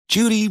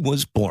Judy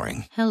was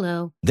boring.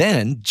 Hello.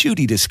 Then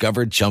Judy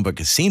discovered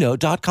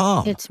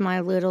ChumbaCasino.com. It's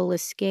my little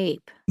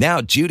escape. Now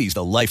Judy's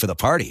the life of the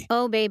party.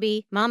 Oh,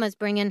 baby, mama's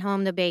bringing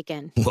home the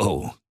bacon.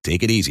 Whoa,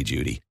 take it easy,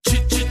 Judy.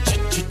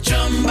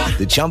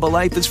 The Chumba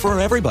life is for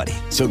everybody.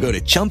 So go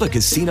to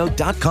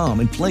ChumbaCasino.com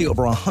and play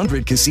over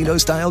 100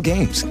 casino-style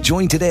games.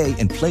 Join today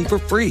and play for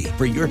free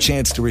for your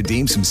chance to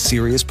redeem some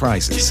serious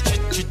prizes.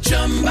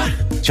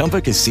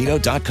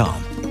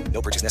 ChumbaCasino.com.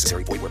 No purchase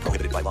necessary. Void where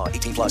prohibited by law.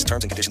 18 plus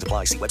terms and conditions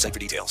apply. See website for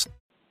details.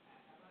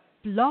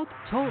 Blog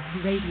Talk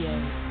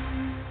Radio.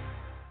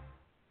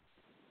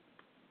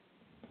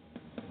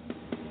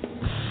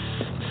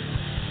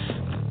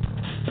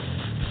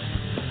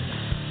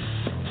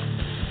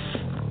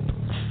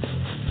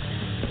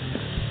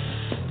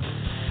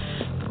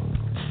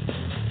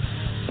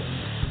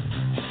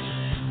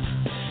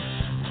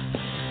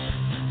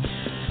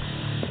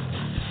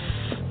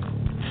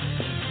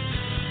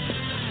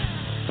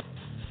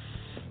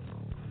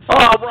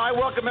 All right,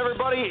 welcome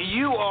everybody.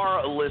 You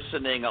are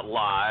listening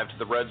live to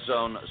the Red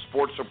Zone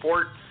Sports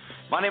Report.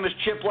 My name is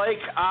Chip Lake.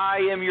 I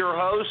am your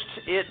host.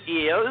 It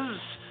is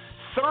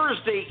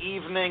Thursday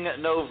evening,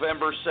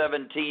 November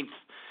 17th,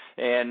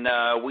 and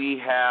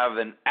we have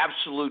an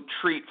absolute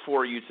treat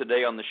for you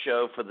today on the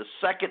show. For the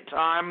second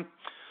time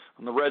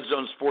on the Red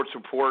Zone Sports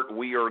Report,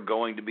 we are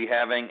going to be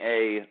having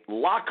a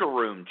locker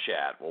room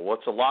chat. Well,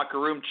 what's a locker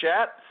room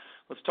chat?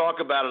 Let's talk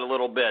about it a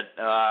little bit.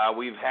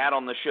 We've had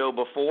on the show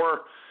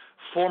before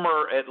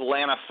former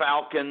Atlanta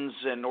Falcons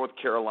and North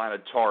Carolina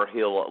Tar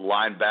Heel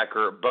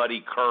linebacker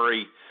Buddy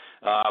Curry.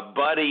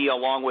 Buddy,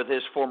 along with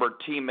his former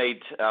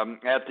teammate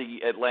at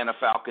the Atlanta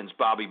Falcons,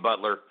 Bobby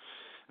Butler,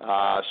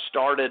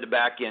 started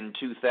back in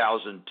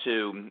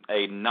 2002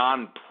 a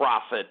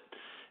nonprofit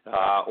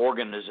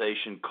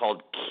organization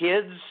called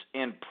Kids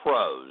and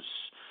Pros,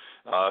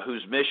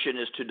 whose mission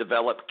is to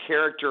develop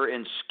character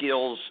and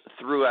skills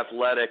through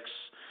athletics.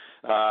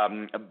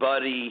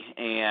 Buddy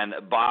and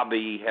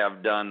Bobby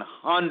have done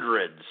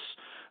hundreds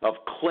of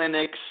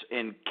clinics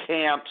and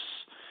camps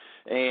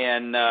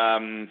and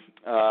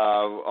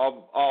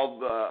all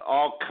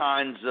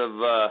kinds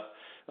of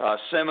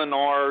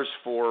seminars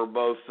for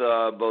both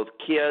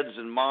kids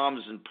and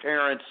moms and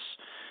parents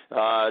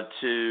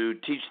to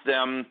teach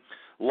them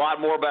a lot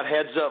more about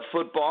heads-up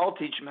football,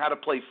 teach them how to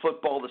play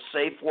football the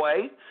safe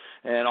way,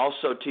 and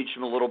also teach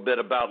them a little bit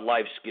about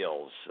life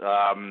skills.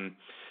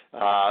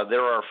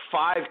 There are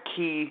 5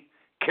 key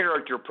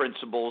character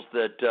principles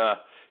that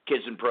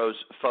Kids and Pros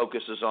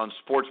focuses on: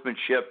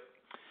 sportsmanship,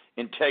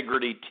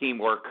 integrity,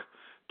 teamwork,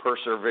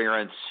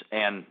 perseverance,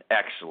 and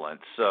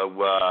excellence. So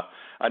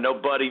I know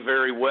Buddy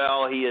very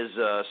well. He is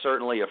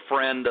certainly a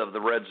friend of the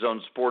Red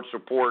Zone Sports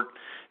Report.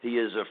 He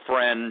is a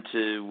friend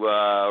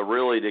to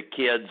really to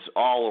kids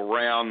all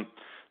around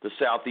the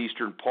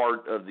southeastern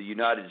part of the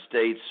United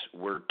States,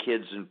 where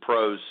Kids and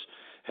Pros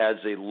has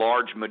a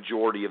large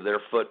majority of their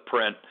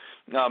footprint.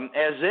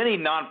 As any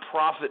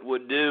nonprofit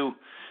would do,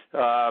 you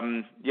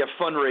have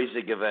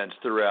fundraising events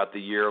throughout the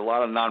year. A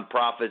lot of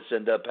nonprofits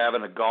end up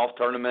having a golf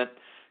tournament.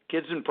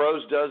 Kids and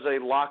Pros does a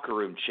locker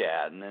room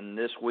chat, and then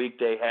this week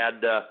they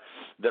had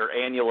their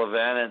annual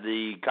event at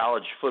the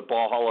College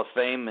Football Hall of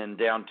Fame in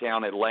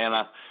downtown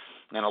Atlanta.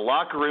 And a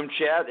locker room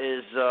chat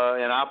is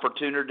an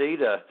opportunity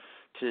to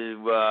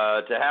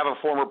have a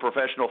former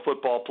professional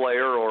football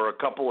player, or a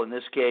couple in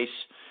this case,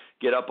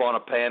 get up on a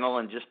panel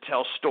and just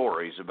tell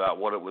stories about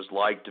what it was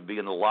like to be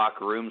in the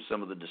locker room,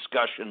 some of the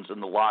discussions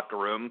in the locker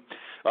room.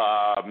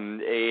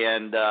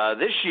 And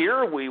this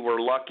year we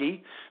were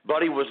lucky.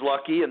 Buddy was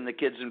lucky, and the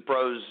Kids and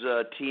Pros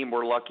team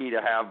were lucky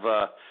to have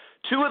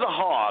 2 of the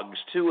Hogs,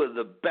 2 of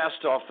the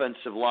best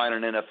offensive line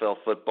in NFL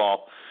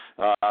football,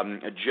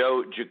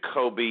 Joe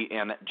Jacoby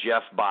and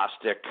Jeff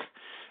Bostic.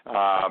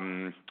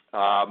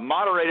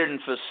 Moderated and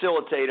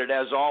facilitated,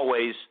 as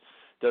always,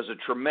 does a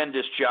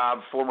tremendous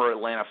job, former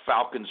Atlanta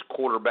Falcons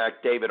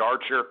quarterback David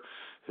Archer,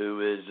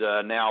 who is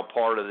now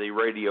part of the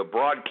radio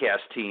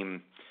broadcast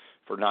team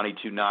for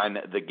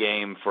 92.9 The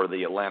Game for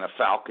the Atlanta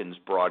Falcons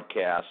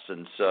broadcasts.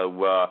 And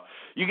so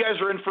you guys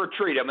are in for a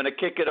treat. I'm going to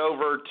kick it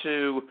over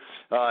to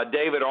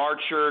David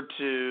Archer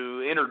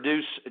to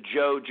introduce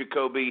Joe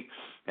Jacoby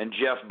and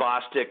Jeff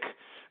Bostic.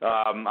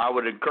 I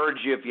would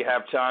encourage you, if you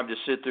have time, to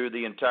sit through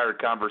the entire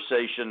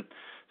conversation.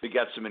 We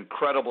got some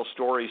incredible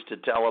stories to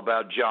tell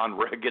about John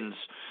Riggins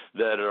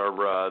that are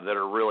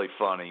really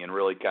funny and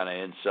really kind of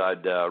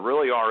inside the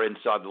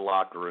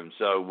locker room.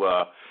 So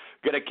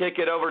going to kick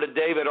it over to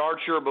David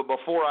Archer, but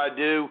before I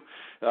do,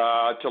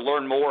 to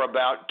learn more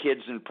about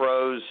Kids and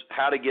Pros,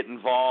 how to get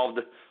involved,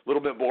 a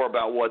little bit more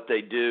about what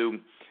they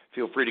do,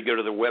 feel free to go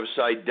to their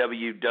website,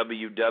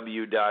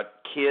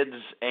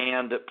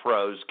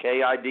 www.kidsandpros,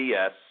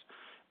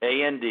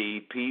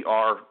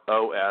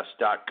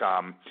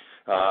 KIDSANDPROS.com.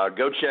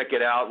 Go check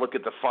it out. Look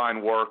at the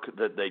fine work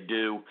that they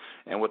do.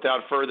 And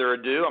without further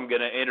ado, I'm going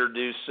to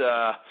introduce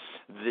the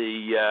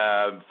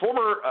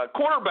former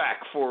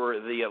quarterback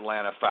for the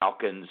Atlanta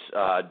Falcons,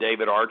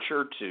 David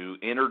Archer, to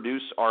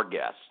introduce our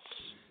guests.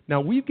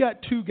 Now, we've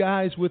got 2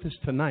 guys with us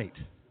tonight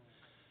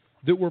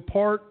that were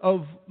part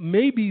of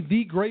maybe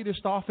the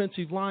greatest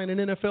offensive line in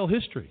NFL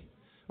history.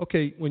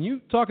 Okay, when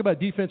you talk about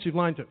defensive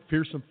line,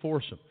 fearsome,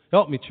 foursome.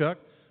 Help me, Chuck.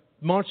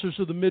 Monsters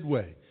of the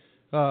Midway,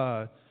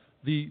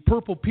 the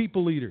Purple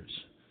People Eaters,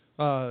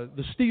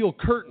 the Steel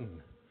Curtain.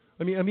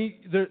 I mean,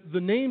 the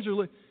names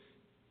are.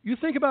 You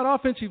think about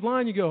offensive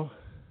line, you go,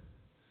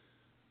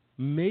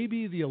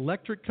 maybe the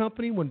Electric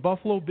Company when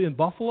Buffalo been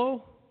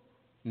Buffalo?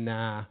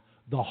 Nah,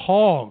 the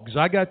Hogs.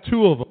 I got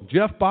two of them.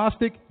 Jeff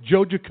Bostic,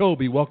 Joe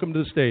Jacoby. Welcome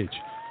to the stage.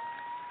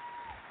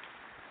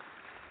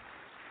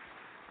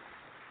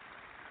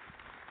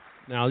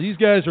 Now these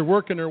guys are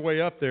working their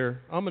way up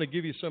there. I'm going to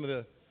give you some of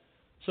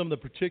the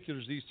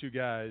particulars of these two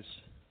guys.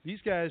 These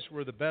guys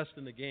were the best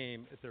in the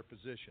game at their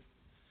position.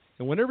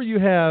 And whenever you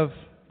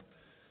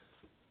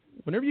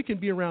can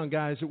be around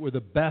guys that were the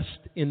best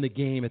in the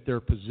game at their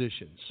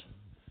positions.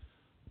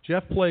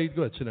 Jeff played.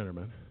 Go ahead, sit down there,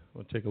 man. I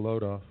want to take a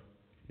load off.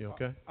 You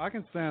okay? I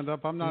can stand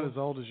up. I'm not as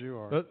old as you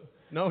are.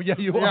 No, yeah,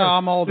 you are. Yeah,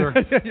 I'm older.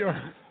 Yeah, you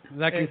are.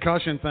 That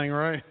concussion thing,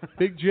 right?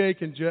 Big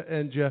Jake and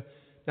Jeff.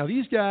 Now,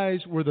 these guys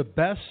were the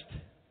best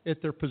at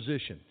their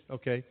position,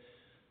 okay?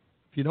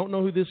 If you don't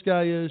know who this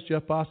guy is,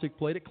 Jeff Bostic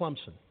played at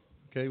Clemson.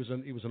 Okay,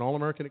 he was an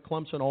All-American at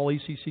Clemson,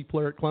 All-ACC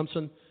player at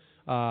Clemson.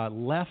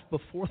 Left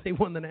before they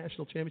won the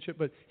national championship,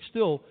 but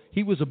still,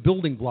 he was a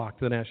building block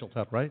to the national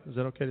title, right? Is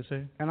that okay to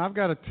say? And I've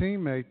got a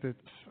teammate that's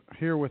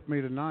here with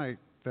me tonight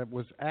that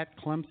was at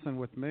Clemson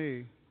with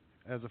me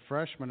as a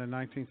freshman in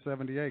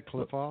 1978,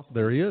 Cliff Austin.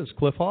 There he is,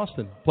 Cliff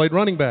Austin. Played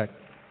running back.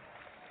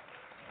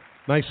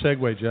 Nice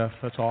segue, Jeff.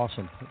 That's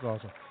awesome.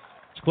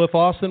 Cliff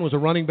Austin was a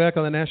running back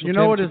on the national championship.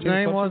 You know what his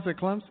name was at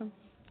Clemson?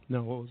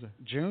 No, what was it?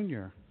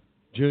 Junior.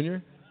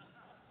 Junior?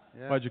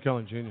 Yeah. Why'd you call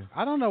him Junior?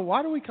 I don't know.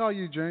 Why do we call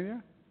you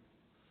Junior?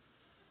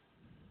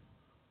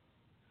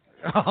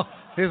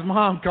 His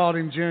mom called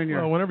him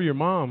Junior. Well, whenever your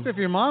mom... If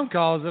your mom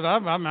calls it,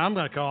 I'm going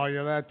to call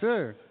you that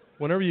too.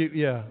 Whenever you...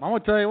 Yeah. I'm going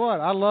to tell you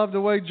what. I love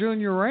the way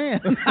Junior ran.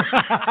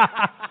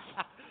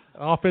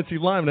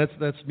 Offensive lineman.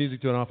 That's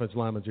music to an offensive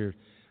lineman's ears.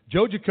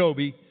 Joe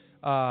Jacoby...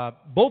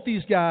 both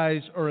these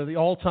guys are the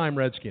all-time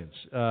Redskins.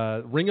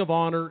 Ring of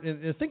Honor.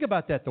 And think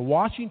about that. The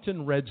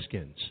Washington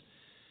Redskins.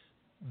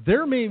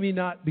 There may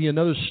not be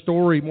another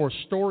more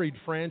storied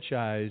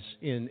franchise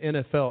in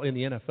the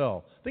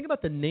NFL. Think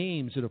about the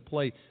names that have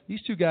played.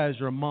 These two guys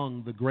are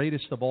among the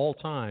greatest of all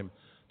time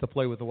to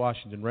play with the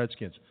Washington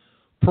Redskins.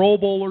 Pro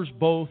Bowlers,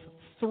 both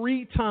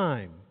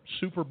 3-time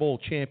Super Bowl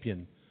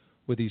champion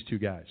with these two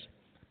guys.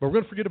 But we're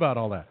going to forget about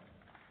all that.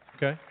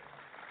 Okay?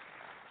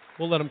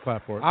 We'll let them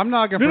clap for it. I'm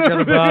not going to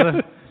forget about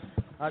it.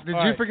 Did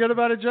you forget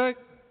about it, Jake?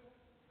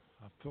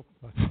 I feel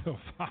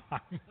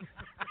fine.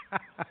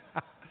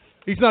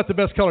 He's not the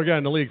best color guy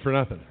in the league for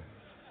nothing.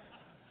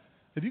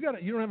 You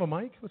don't have a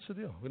mic? What's the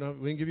deal? We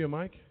can give you a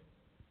mic?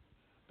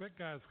 Big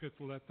guys get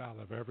left out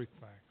of everything.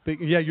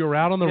 You were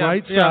out on the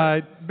right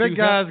side. Big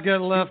guys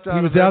get left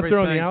out of everything. He was out there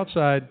on the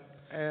outside.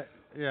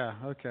 Yeah,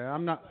 okay.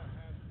 I'm not...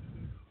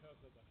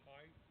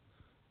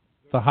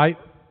 The height?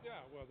 Yeah,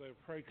 well, they're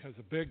afraid because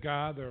a big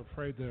guy, they're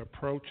afraid they're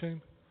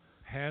approaching,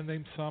 hand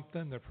him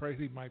something, they're afraid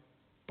he might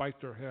bite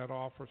their head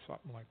off or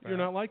something like that. You're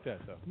not like that,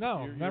 though.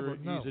 No, never.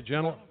 He's a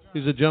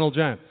gentle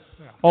giant.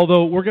 Yeah.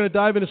 Although we're going to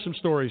dive into some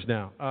stories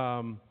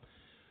now.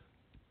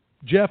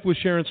 Jeff was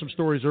sharing some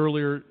stories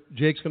earlier.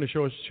 Jake's going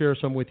to share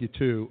some with you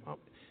too.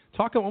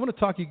 I want to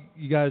talk to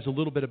you guys a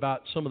little bit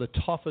about some of the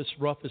toughest,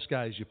 roughest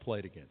guys you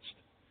played against.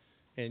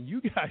 And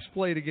you guys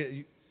played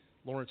against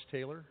Lawrence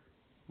Taylor,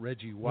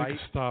 Reggie White,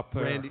 stop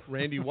there.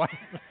 Randy White.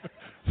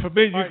 For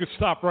me, you could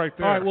stop right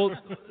there. All right. Well,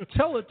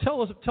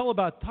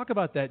 talk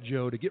about that,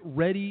 Joe. To get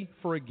ready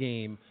for a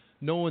game,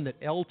 knowing that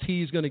LT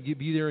is going to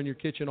be there in your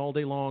kitchen all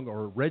day long,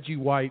 or Reggie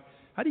White.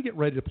 How do you get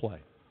ready to play?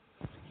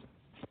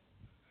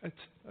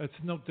 It's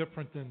no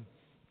different than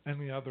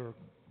any other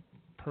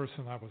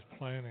person I was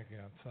playing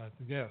against. I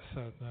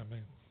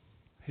mean,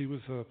 he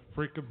was a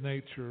freak of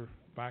nature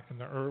back in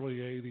the early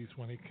 '80s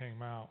when he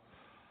came out.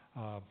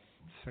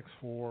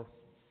 6'4",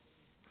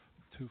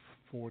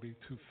 240,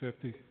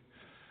 250,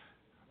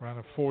 around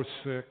a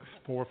 4'6",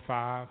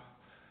 4'5",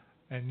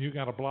 and you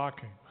got to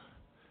block him.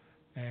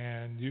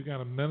 And you got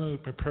to mentally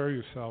prepare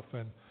yourself.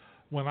 And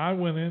when I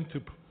went in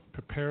to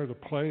prepare to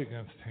play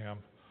against him,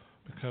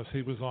 because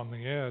he was on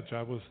the edge,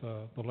 I was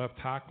the left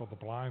tackle, the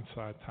blind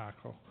side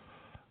tackle.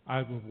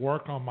 I would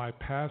work on my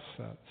pass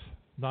sets,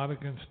 not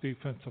against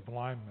defensive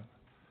linemen.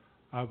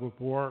 I would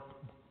work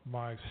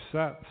my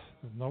sets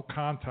with no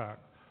contact,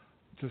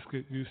 just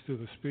get used to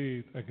the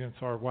speed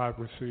against our wide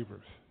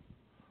receivers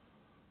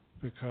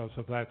because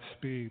of that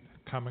speed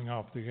coming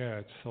off the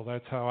edge. So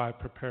that's how I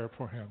prepare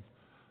for him.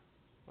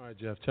 All right,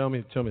 Jeff, tell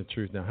me the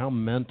truth now. How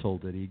mental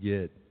did he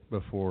get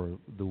before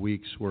the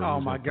weeks were?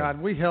 Oh, my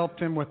God. We helped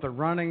him with the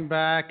running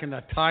back and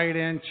the tight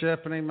end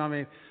chipping him. I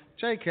mean,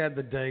 Jake had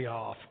the day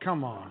off.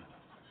 Come on.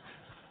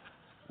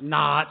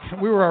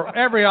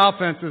 Every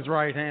offense is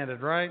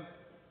right-handed, right?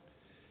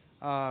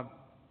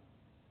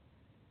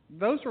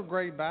 Those were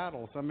great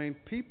battles. I mean,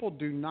 people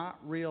do not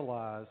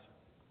realize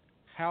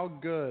how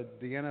good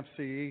the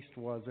NFC East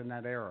was in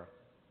that era.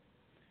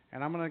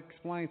 And I'm going to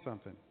explain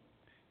something.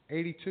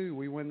 82,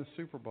 we win the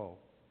Super Bowl.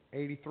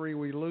 83,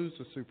 we lose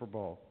the Super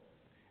Bowl.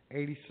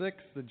 86,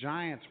 the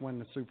Giants win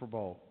the Super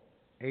Bowl.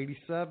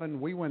 87,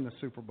 we win the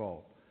Super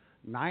Bowl.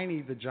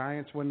 90, the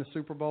Giants win the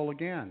Super Bowl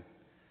again.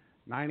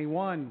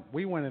 91,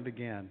 we win it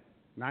again.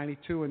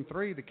 92 and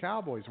 3, the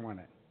Cowboys win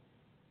it.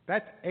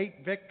 That's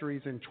 8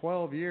 victories in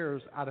 12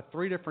 years out of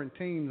 3 different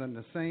teams in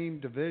the same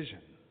division.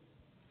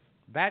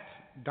 That's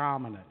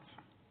dominance.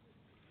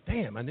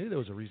 Damn, I knew there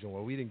was a reason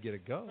why we didn't get a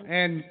go.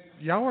 And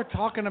y'all were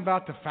talking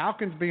about the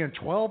Falcons being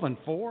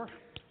 12-4?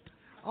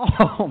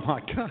 Oh,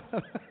 my God.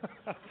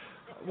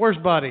 Where's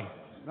Buddy?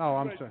 Oh,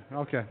 I'm sorry.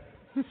 Okay.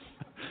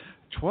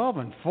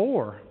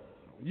 12-4.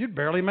 You'd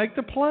barely make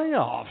the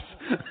playoffs.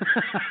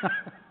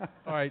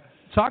 All right.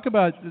 Talk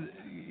about,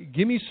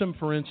 give me some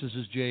for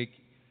instances, Jake.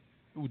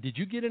 Did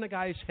you get in a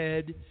guy's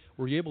head?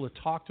 Were you able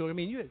to talk to him? I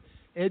mean, you had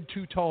Ed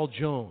Too Tall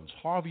Jones,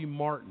 Harvey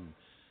Martin.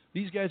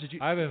 These guys that you...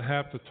 I didn't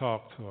have to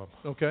talk to him.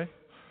 Okay.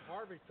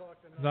 Harvey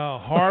talked to No,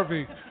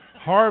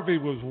 Harvey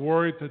was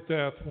worried to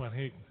death when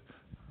he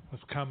was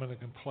coming to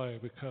play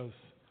because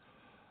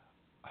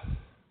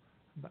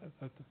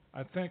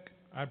I think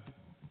I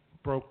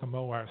broke the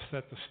mold. I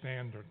set the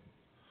standard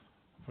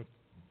for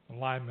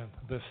linemen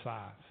this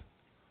size.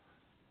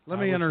 Let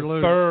me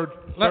interlude.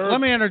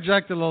 Let me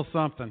interject a little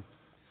something.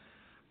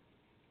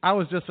 I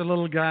was just a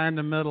little guy in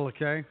the middle,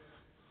 okay?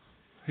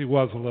 He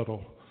was a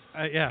little.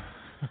 Yeah.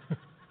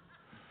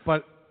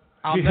 But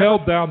he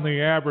held down the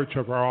average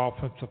of our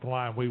offensive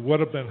line. We would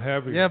have been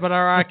heavier. Yeah, but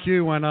our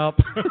IQ went up.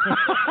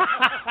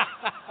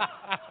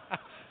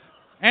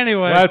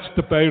 Anyway. That's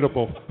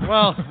debatable.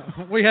 Well,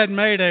 we had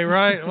Mayday,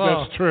 right?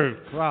 Well, that's true.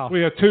 Wow.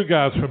 We had 2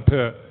 guys from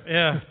Pitt.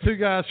 Yeah, 2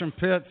 guys from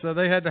Pitt, so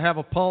they had to have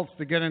a pulse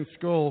to get in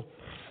school.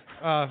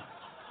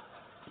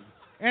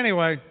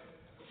 Anyway,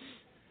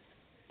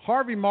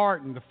 Harvey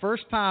Martin, the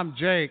first time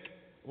Jake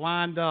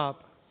lined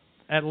up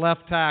at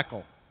left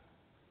tackle,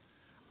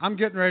 I'm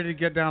getting ready to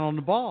get down on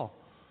the ball.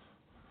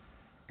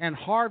 And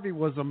Harvey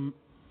was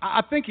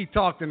I think he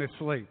talked in his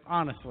sleep,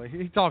 honestly.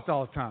 He talked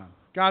all the time.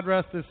 God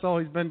rest his soul,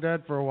 he's been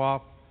dead for a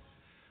while.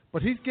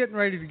 But he's getting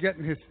ready to get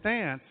in his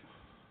stance,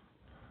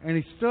 and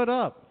he stood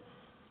up.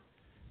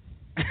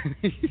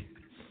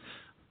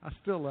 I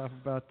still laugh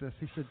about this.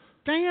 He said,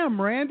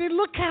 "Damn, Randy,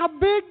 look how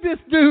big this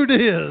dude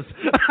is."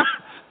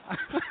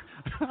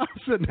 I'm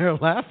sitting there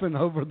laughing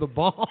over the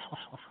ball.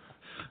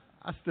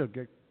 I still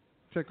get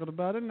tickled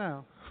about it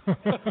now.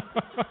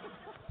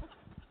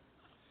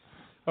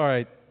 All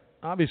right.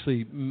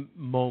 Obviously,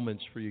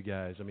 moments for you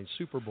guys. I mean,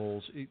 Super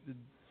Bowls.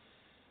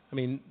 I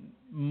mean,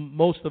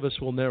 most of us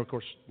will never, of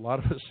course, a lot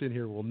of us in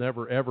here will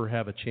never, ever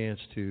have a chance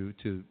to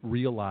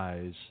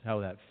realize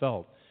how that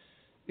felt.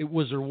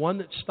 Was there one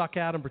that stuck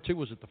out in particular?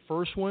 Was it the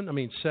first one? I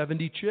mean,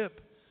 70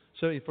 chip.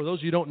 So for those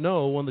of you who don't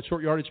know, one of the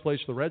short yardage plays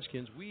for the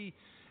Redskins,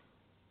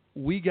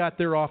 we got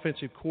their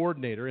offensive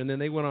coordinator, and then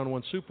they went on and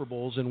won Super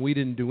Bowls, and we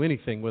didn't do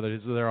anything with it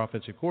as their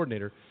offensive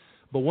coordinator.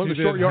 But one of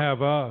the short didn't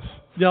have us.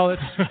 No,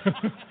 that's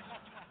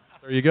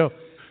there you go.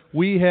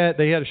 They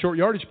had a short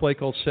yardage play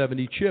called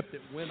 70 chip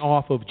that went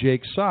off of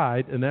Jake's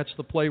side, and that's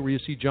the play where you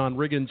see John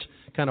Riggins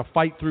kind of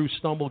fight through,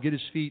 stumble, get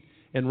his feet,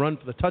 and run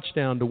for the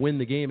touchdown to win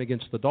the game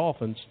against the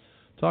Dolphins.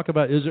 Talk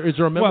about, is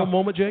there a memorable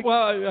moment, Jake?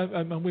 Well,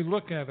 when we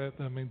look at it,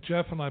 I mean,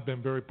 Jeff and I have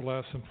been very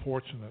blessed and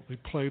fortunate. We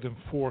played in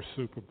 4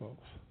 Super Bowls.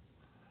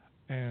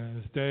 And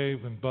as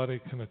Dave and Buddy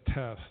can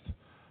attest,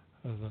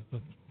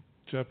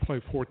 Jeff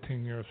played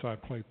 14 years, so I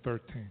played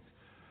 13.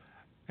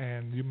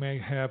 And you may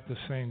have the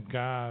same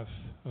guys.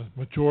 The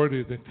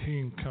majority of the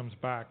team comes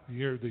back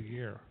year to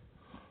year.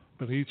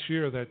 But each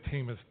year that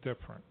team is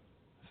different.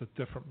 It's a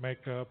different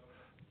makeup,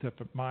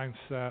 different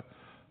mindset.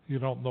 You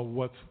don't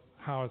know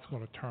how it's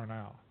going to turn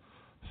out.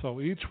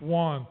 So each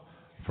one,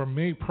 for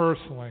me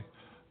personally,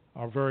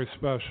 are very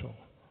special.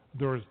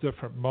 There's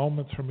different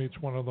moments from each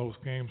one of those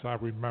games I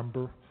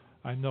remember.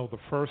 I know the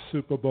first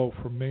Super Bowl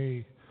for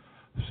me,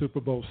 Super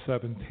Bowl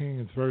 17,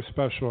 is very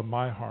special in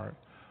my heart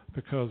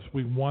because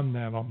we won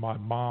that on my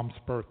mom's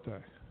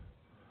birthday.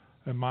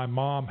 And my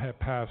mom had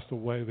passed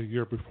away the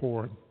year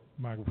before,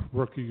 my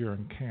rookie year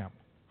in camp.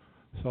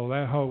 So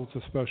that holds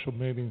a special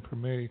meaning for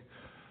me.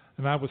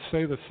 And I would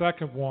say the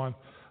second one,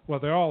 well,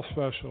 they're all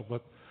special,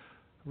 but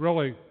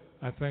really,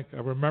 I think I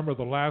remember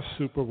the last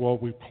Super Bowl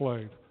we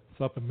played.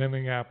 It's up in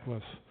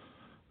Minneapolis,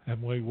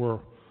 and we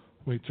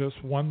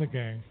just won the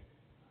game.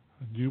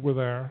 And you were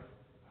there,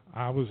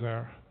 I was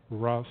there,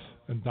 Russ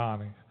and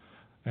Donnie,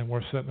 and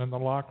we're sitting in the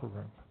locker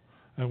room,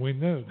 and we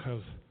knew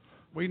because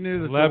we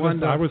knew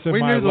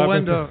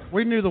that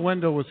we knew the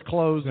window was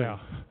closing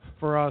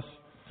for us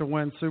to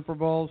win Super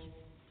Bowls,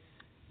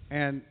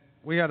 and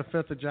we had a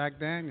 5th of Jack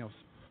Daniels.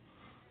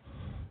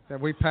 That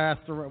we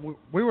passed around.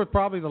 We were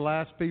probably the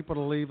last people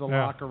to leave the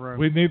locker room.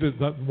 We needed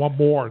one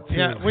more, too.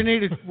 Yeah, we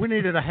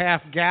needed a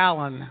half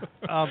gallon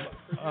of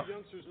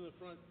youngsters in the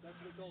front, that's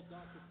what they called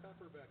Dr.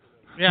 Pepper back in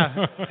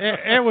the day.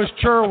 Yeah, it was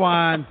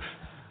Churwine,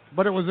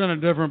 but it was in a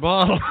different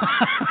bottle.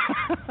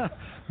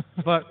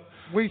 But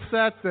we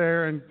sat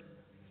there, and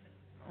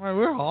Well,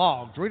 we're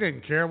Hogs. We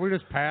didn't care. We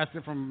just passed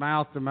it from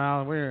mouth to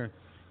mouth. We're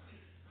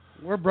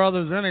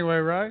brothers anyway,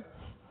 right?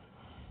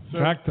 So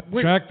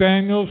Jack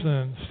Daniels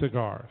and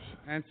cigars.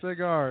 And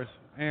cigars.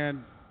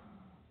 And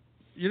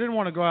you didn't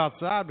want to go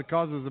outside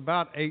because it was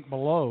about 8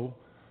 below.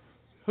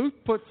 Who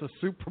puts a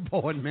Super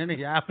Bowl in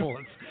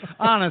Minneapolis?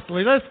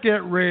 Honestly, let's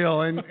get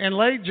real. In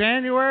late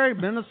January,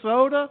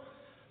 Minnesota?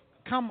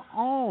 Come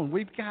on.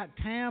 We've got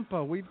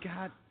Tampa. We've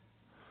got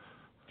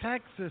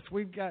Texas.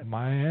 We've got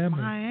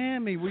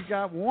Miami. We've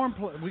got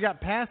we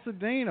got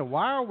Pasadena.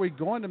 Why are we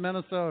going to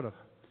Minnesota?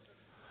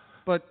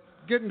 But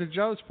getting to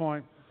Joe's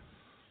point,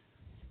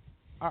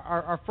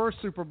 our first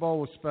Super Bowl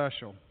was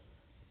special.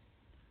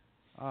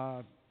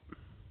 I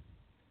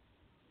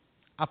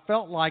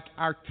felt like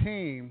our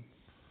team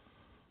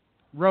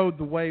rode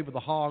the wave of the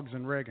Hogs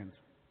and Riggins.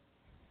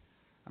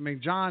 I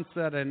mean, John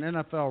set an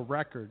NFL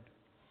record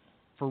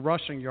for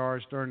rushing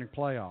yards during the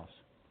playoffs.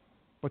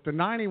 But the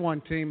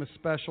 91 team is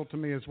special to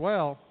me as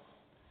well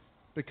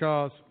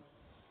because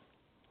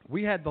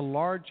we had the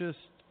largest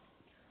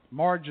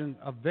margin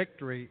of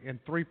victory in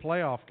 3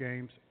 playoff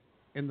games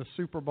in the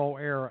Super Bowl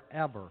era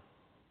ever.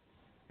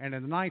 And the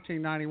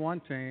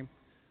 1991 team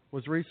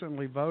was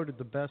recently voted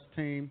the best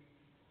team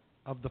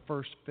of the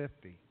first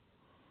 50,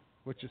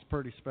 which is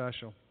pretty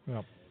special.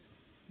 Yep.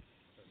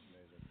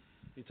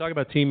 You talk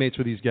about teammates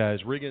with these guys.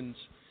 Riggins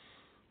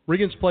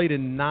played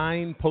in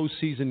 9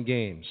 postseason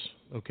games.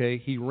 Okay,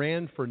 he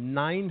ran for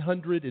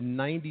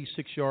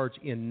 996 yards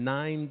in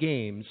 9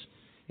 games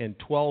and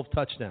 12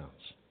 touchdowns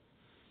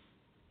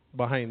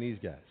behind these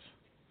guys.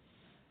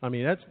 I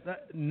mean, that's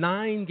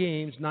 9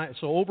 games,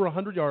 so over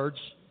 100 yards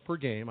per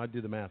game. I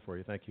did the math for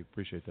you. Thank you.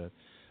 Appreciate that.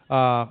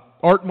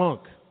 Art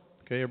Monk.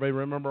 Okay, everybody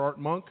remember Art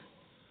Monk?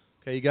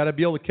 Okay, you got to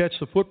be able to catch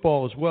the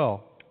football as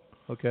well.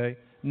 Okay,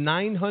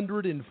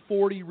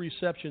 940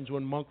 receptions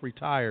when Monk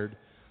retired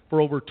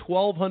for over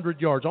 1,200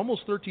 yards,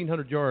 almost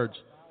 1,300 yards.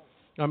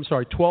 I'm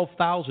sorry,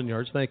 12,000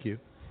 yards. Thank you,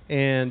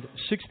 and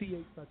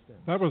 68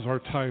 touchdowns. That was our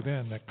tight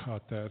end that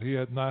caught that. He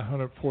had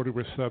 940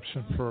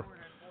 receptions for. 14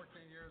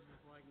 years was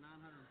like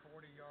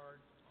 940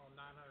 yards on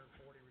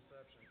 940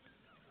 receptions.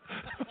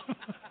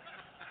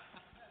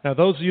 Now,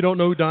 those of you who don't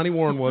know who Donnie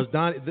Warren was,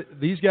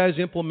 these guys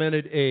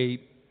implemented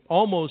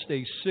almost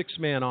a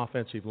 6-man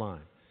offensive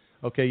line.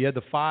 Okay, you had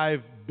the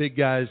 5 big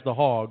guys, the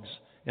Hogs,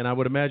 and I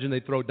would imagine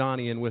they'd throw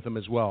Donnie in with them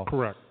as well.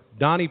 Correct.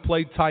 Donnie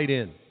played tight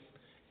end.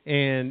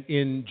 And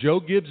in Joe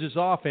Gibbs'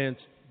 offense,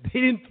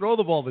 they didn't throw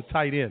the ball to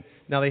tight end.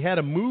 Now, they had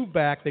a move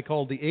back they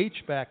called the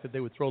H-back that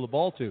they would throw the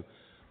ball to.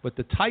 But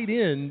the tight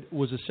end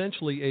was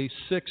essentially a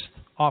 6th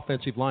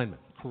offensive lineman.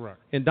 Correct.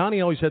 And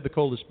Donnie always had the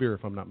coldest beer,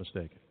 if I'm not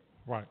mistaken.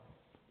 Right.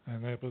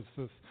 And it was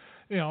just,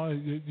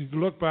 you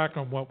look back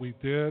on what we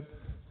did,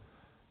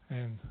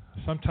 and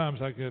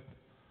sometimes I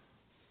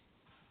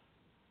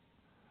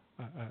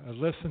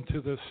listen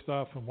to this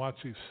stuff and watch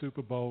these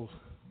Super Bowls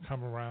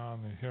come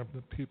around and hear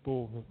the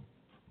people,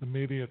 the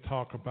media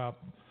talk about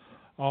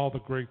all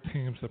the great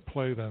teams that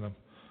played in them.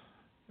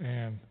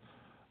 And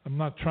I'm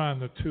not trying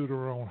to toot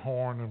our own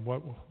horn and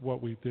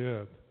what we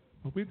did,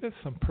 but we did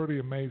some pretty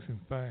amazing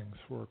things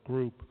for a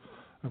group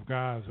of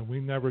guys, and we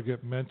never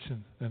get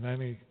mentioned in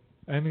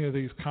any of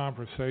these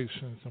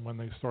conversations and when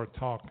they start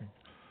talking.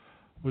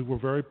 We were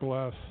very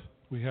blessed.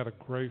 We had a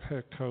great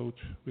head coach.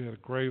 We had a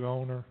great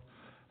owner,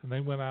 and they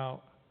went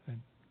out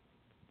and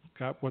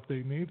got what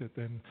they needed.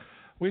 And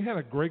we had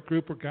a great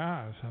group of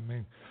guys. I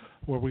mean,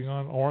 were we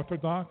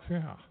unorthodox?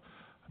 Yeah.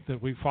 Did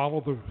we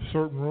follow the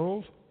certain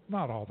rules?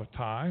 Not all the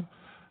time.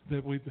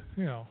 Did we,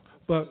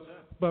 but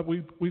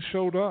we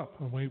showed up,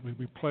 and we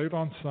played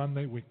on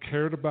Sunday. We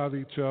cared about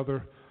each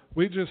other.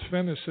 We just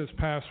finished this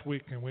past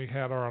weekend. We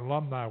had our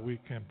alumni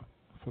weekend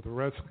for the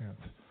Redskins.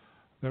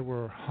 There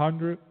were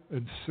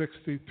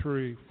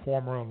 163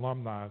 former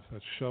alumni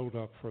that showed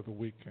up for the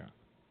weekend.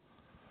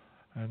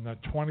 And the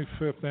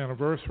 25th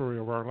anniversary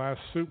of our last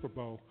Super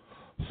Bowl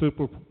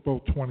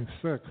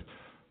 26,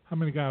 how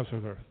many guys are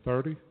there?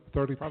 30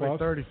 Probably plus?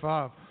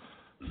 35.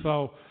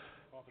 So,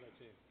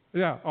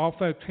 yeah, off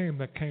that team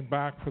that came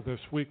back for this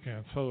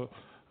weekend. So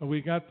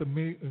we got to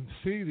meet and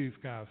see these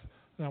guys.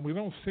 Now, we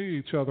don't see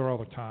each other all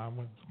the time.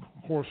 Of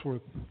course,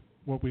 with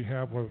what we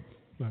have with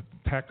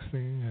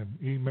texting and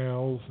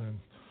emails and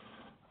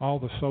all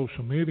the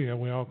social media,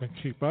 we all can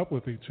keep up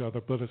with each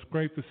other. But it's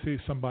great to see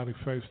somebody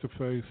face to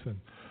face and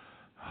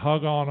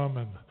hug on them,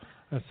 and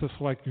it's just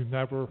like you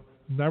never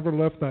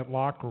left that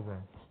locker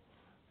room.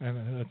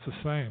 And it's the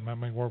same. I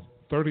mean, we're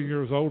 30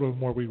 years older than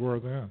where we were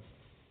then.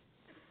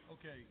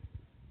 Okay,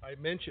 I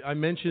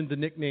mentioned the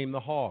nickname the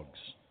Hogs,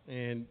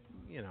 and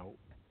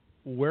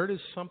where's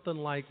something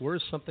like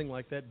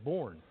that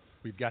born?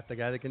 We've got the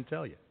guy that can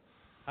tell you.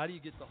 How do you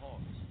get the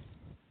Hogs?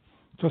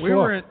 Just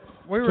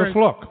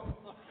look.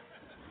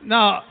 No,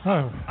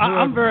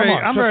 I'm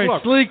very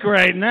sleek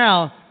right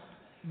now.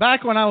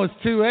 Back when I was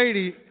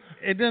 280,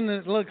 it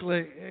didn't look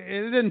like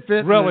it didn't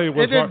fit. Really,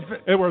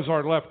 it was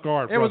our left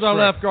guard. It was our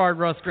left guard,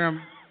 Russ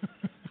Grimm.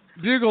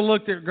 Bugle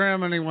looked at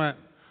Grimm and he went,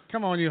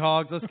 "Come on, you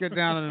Hogs, let's get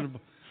down in."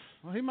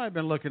 Well, he might have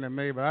been looking at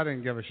me, but I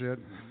didn't give a shit.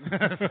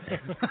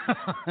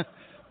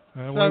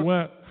 And we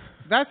went.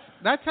 That's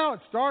how it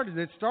started.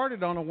 It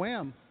started on a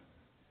whim.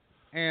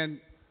 And,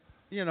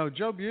 you know,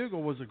 Joe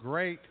Bugle was a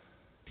great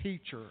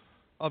teacher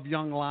of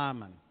young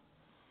linemen.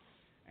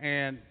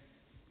 And,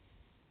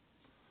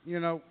 you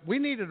know, we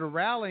needed a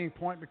rallying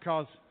point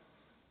because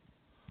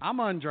I'm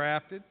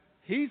undrafted.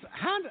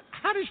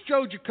 How does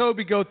Joe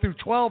Jacoby go through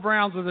 12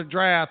 rounds of the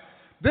draft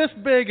this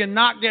big and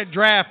not get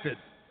drafted?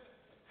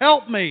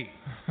 Help me.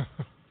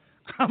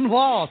 I'm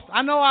lost.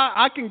 I know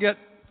I can get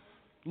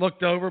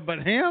looked over, but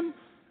him?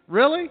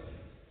 Really?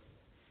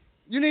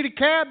 You need a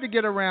cab to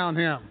get around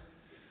him.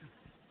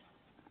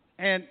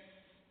 And,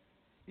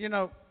 you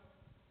know,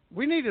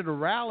 we needed a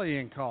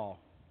rallying call.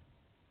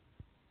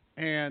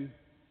 And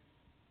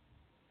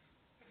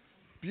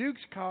Buggs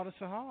called us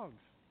the Hogs.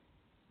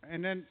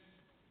 And then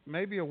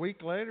maybe a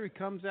week later he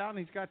comes out and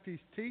he's got these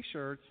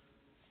T-shirts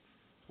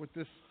with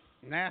this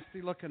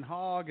nasty-looking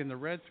hog and the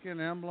Redskin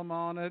emblem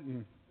on it.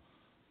 And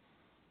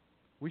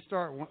we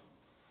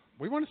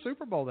won a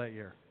Super Bowl that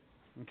year,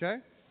 okay?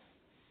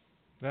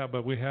 Yeah,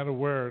 but we had to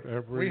wear it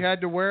every... We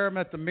had to wear them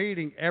at the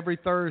meeting every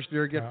Thursday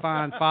or get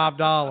fined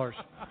 $5.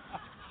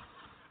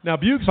 Now,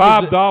 Buggs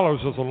 $5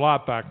 was a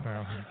lot back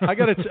then. I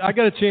got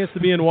a chance to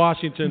be in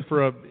Washington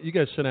for a... You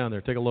guys sit down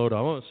there. Take a load off.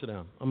 I want to sit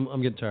down.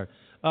 I'm getting tired.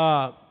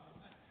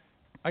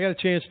 I got a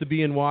chance to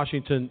be in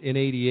Washington in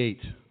 '88.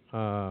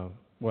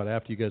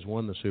 After you guys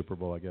won the Super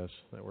Bowl, I guess.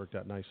 That worked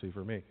out nicely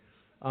for me.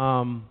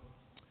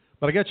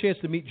 But I got a chance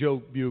to meet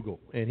Joe Bugle,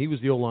 and he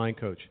was the O-line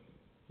coach.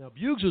 Now,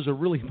 Buggs was a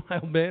really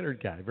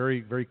mild-mannered guy,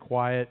 very, very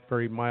quiet,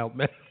 very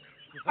mild-mannered.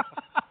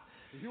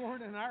 You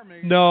weren't in our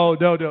meeting. No.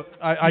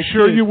 I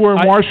sure you were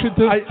in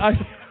Washington?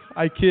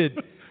 I kid.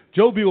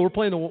 Joe Bugle,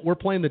 we're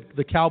playing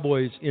the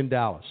Cowboys in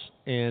Dallas,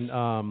 and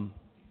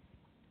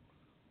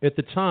at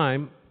the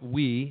time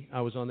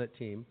I was on that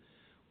team.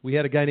 We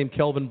had a guy named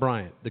Kelvin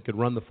Bryant that could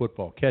run the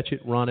football, catch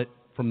it, run it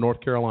from North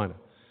Carolina.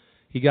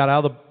 He got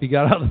out of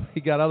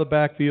the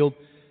backfield.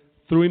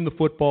 Threw him the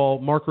football.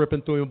 Mark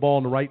Rippon threw him the ball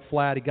in the right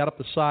flat. He got up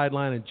the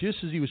sideline, and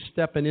just as he was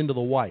stepping into the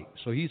white,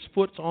 so his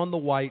foot's on the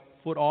white,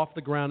 foot off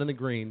the ground in the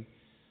green,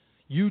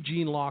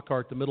 Eugene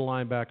Lockhart, the middle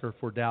linebacker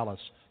for Dallas,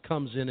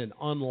 comes in and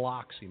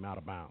unlocks him out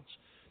of bounds.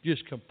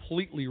 Just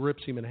completely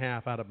rips him in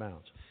half out of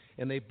bounds.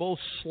 And they both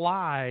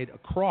slide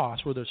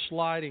across where they're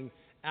sliding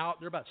out.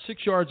 They're about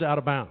 6 yards out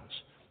of bounds.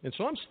 And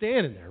so I'm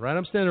standing there, right?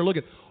 I'm standing there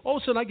looking. All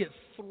of a sudden, I get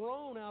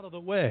thrown out of the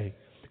way.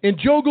 And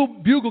Joe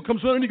Bugle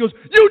comes on and he goes,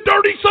 "You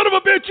dirty son of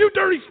a bitch, you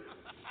dirty."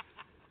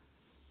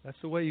 That's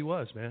the way he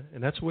was, man.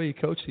 And that's the way he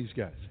coached these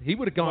guys. He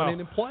would have gone in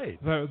and played.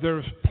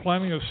 There's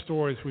plenty of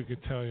stories we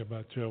could tell you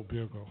about Joe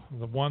Bugle.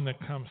 The one that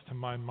comes to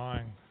my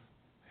mind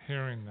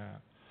hearing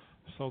that.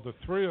 So the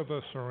three of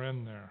us are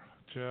in there,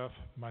 Jeff,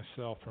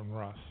 myself, and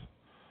Russ.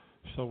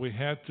 So we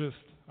had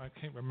I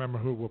can't remember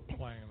who we're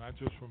playing. I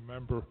just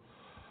remember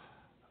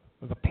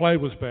the play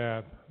was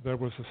bad. There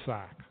was a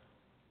sack.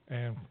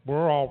 And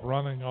we're all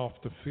running off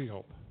the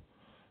field,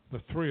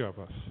 the three of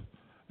us.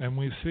 And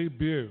we see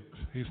Buggs.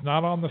 He's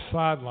not on the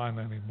sideline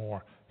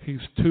anymore. He's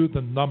to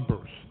the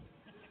numbers.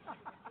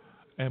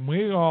 And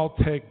we all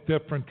take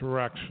different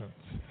directions.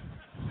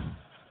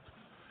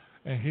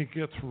 And he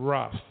gets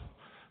Russ.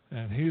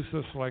 And he's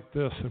just like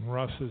this in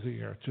Russ's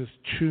ear, just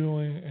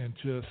chewing and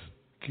just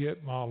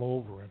getting all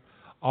over him,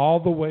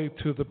 all the way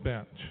to the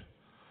bench.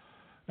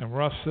 And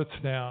Russ sits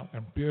down,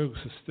 and Buggs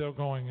is still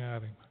going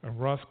at him. And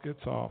Russ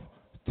gets off,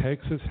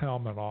 takes his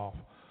helmet off,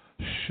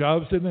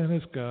 shoves it in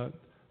his gut,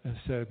 and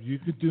said, "You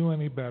could do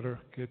any better,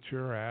 get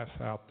your ass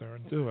out there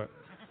and do it."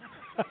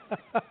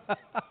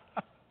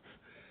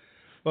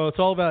 Well, it's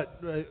all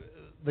about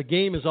the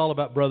game is all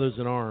about brothers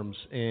in arms,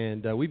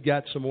 and we've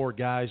got some more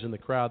guys in the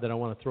crowd that I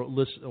want to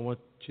I want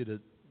you to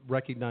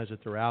recognize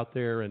that they're out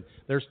there, and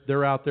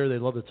they're out there. They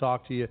love to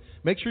talk to you.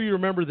 Make sure you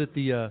remember that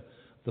the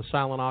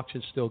silent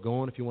auction's still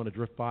going. If you want to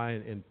drift by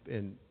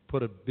and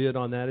put a bid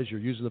on that as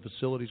you're using the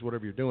facilities,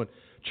 whatever you're doing.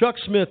 Chuck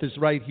Smith is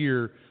right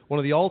here, one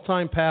of the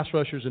all-time pass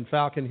rushers in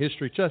Falcon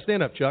history. Chuck,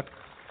 stand up, Chuck.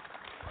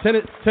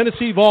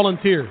 Tennessee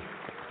volunteer.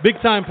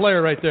 Big-time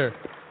player right there.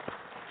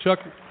 Chuck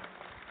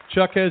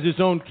has his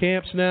own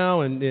camps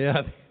now, and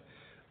yeah.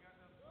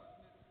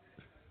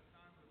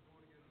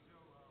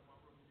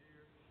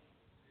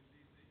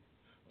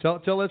 Tell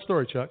that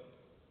story, Chuck.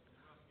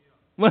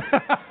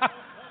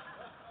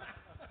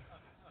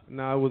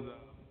 No,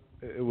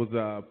 it was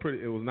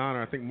an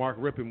honor. I think Mark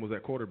Rippon was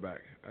at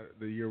quarterback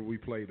the year we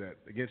played that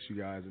against you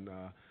guys, and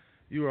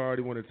you were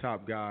already one of the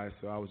top guys,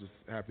 so I was just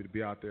happy to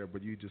be out there.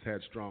 But you just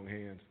had strong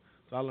hands,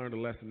 so I learned a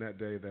lesson that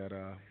day that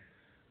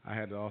I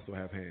had to also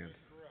have hands.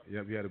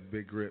 Yep, you had a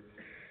big grip.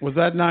 Was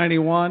that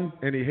 91?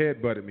 And he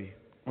headbutted me.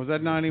 Was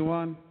that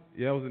 91?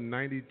 Yeah, it was in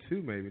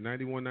 92 maybe,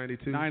 91,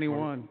 92.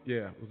 91.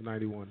 Yeah, it was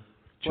 91.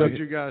 Played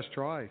you guys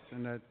twice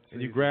in that season.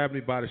 And you grabbed me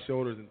by the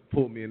shoulders and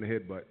pulled me in the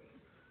headbutt.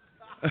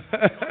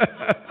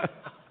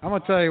 I'm gonna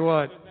tell you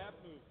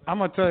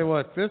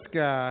what. This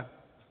guy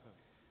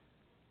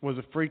was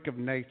a freak of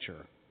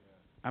nature.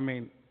 I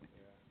mean,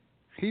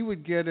 he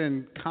would get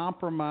in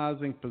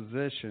compromising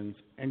positions,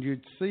 and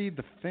you'd see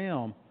the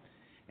film,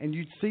 and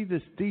you'd see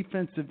this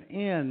defensive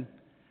end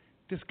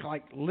just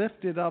like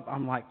lifted up.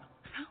 I'm like,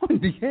 how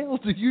in the hell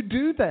do you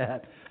do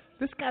that?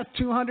 This guy's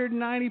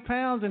 290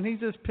 pounds, and he's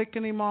just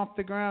picking him off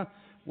the ground.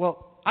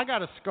 Well, I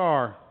got a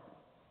scar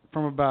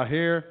from about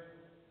here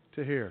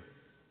to here.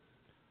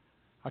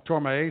 I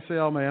tore my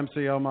ACL, my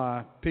MCL,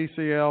 my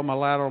PCL, my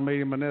lateral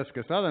median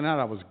meniscus. Other than that,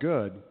 I was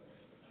good.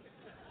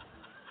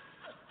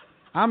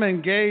 I'm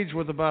engaged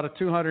with about a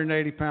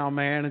 280-pound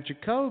man, and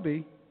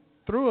Jacoby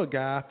threw a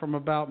guy from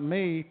about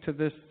me to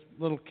this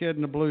little kid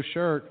in a blue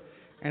shirt,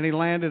 and he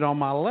landed on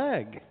my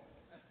leg.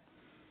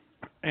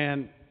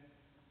 And,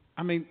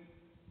 I mean,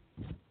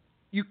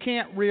 you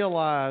can't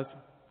realize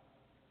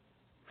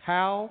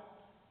how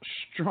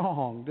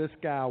strong this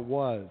guy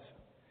was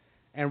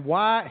and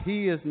why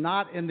he is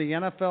not in the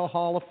NFL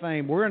Hall of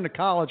Fame. We're in the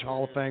College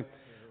Hall of Fame.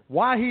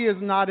 Why he is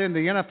not in the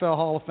NFL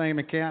Hall of Fame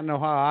in Canton,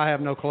 Ohio, I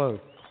have no clue.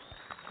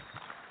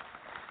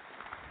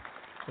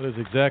 That is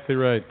exactly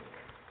right.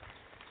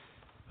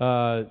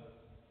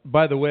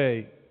 By the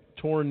way,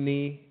 torn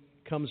knee,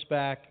 comes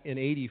back in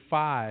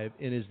 '85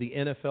 and is the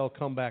NFL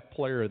Comeback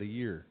Player of the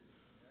Year.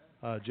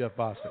 Jeff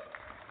Bostic.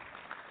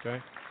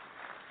 Okay,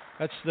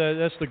 that's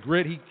the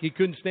grit. He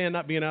couldn't stand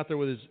not being out there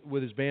with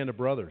his band of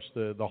brothers,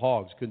 the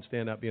Hogs. Couldn't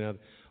stand not being out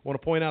there. I want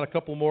to point out a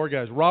couple more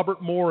guys.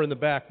 Robert Moore in the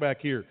back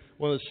here,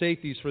 one of the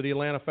safeties for the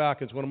Atlanta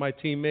Falcons, one of my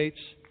teammates.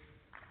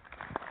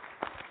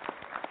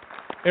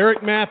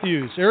 Eric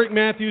Matthews. Eric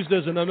Matthews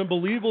does an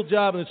unbelievable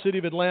job in the city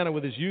of Atlanta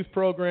with his youth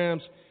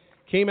programs.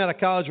 Came out of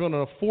college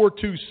running a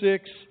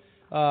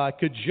 4.26.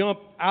 Could jump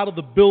out of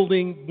the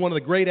building. One of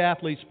the great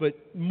athletes, but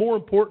more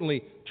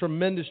importantly,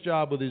 tremendous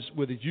job with his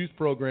youth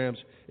programs.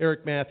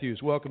 Eric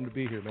Matthews, welcome to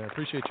be here, man.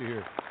 Appreciate you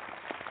here.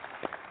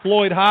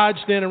 Floyd Hodge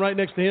standing right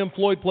next to him.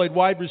 Floyd played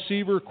wide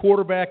receiver,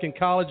 quarterback in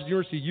college at the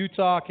University of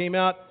Utah. Came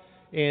out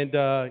and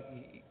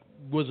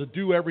was a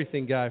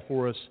do-everything guy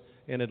for us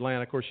in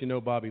Atlanta. Of course, you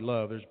know Bobby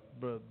Love. There's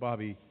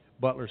Bobby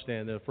Butler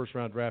standing there,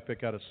 first-round draft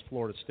pick out of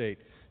Florida State.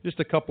 Just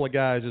a couple of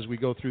guys as we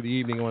go through the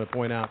evening I want to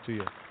point out to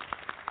you.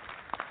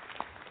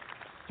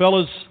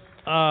 Fellas,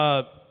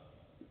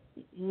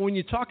 when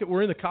you talk,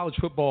 we're in the college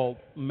football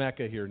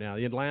mecca here now.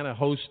 The Atlanta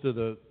host of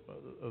the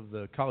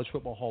College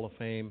Football Hall of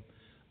Fame.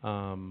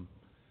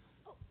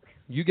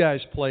 You guys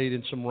played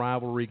in some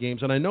rivalry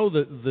games, and I know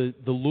that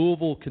the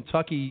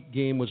Louisville-Kentucky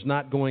game was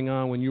not going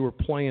on when you were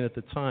playing at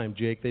the time,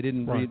 Jake. They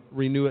didn't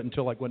renew it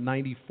until,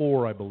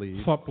 94, I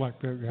believe. Something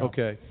like that, yeah.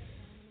 Okay.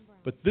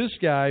 But this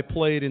guy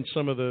played in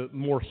some of the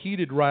more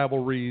heated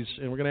rivalries,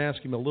 and we're going to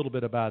ask him a little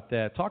bit about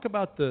that. Talk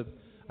about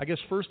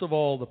first of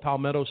all, the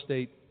Palmetto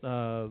State,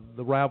 the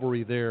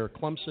rivalry there,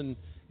 Clemson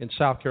and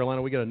South Carolina.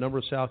 We got a number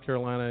of South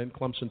Carolina and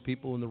Clemson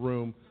people in the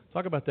room.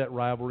 Talk about that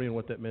rivalry and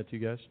what that meant to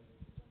you guys.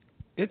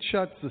 It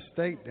shuts the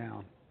state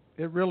down.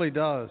 It really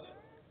does.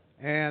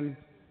 And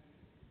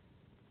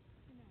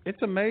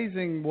it's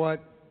amazing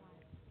what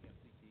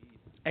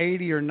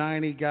 80 or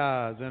 90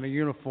 guys in a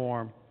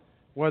uniform,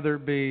 whether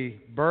it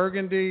be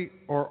burgundy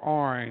or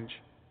orange,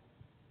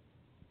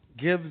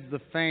 gives the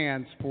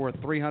fans for a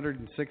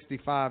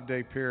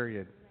 365-day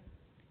period.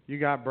 You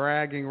got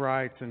bragging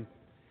rights, and,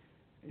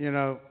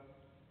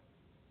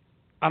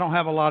 I don't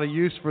have a lot of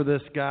use for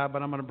this guy,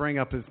 but I'm going to bring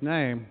up his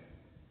name.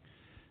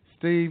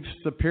 Steve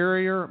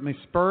Spurrier.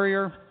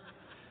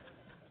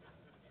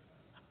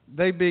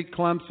 They beat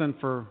Clemson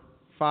for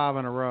 5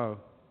 in a row.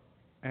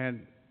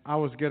 And I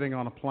was getting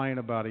on a plane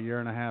about 1.5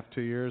 years,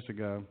 2 years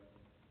ago.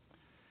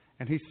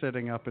 And he's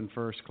sitting up in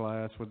first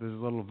class with his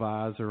little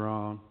visor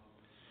on.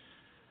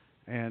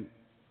 And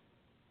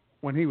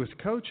when he was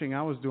coaching,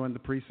 I was doing the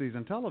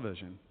preseason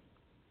television.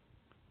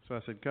 So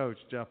I said, Coach,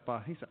 Jeff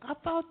Bostic. He said, I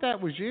thought that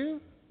was you.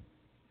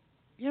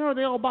 You know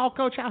the old ball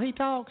coach, how he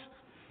talks?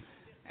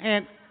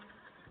 And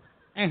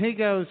he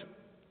goes,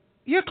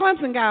 you're a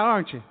Clemson guy,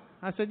 aren't you?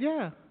 I said,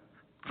 yeah.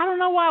 I don't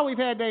know why we've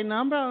had their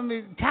number. I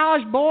mean,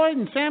 Taj Boyd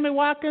and Sammy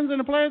Watkins and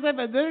the players,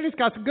 they just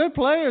got some good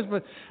players,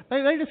 but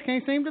they just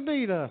can't seem to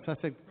beat us. I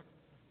said,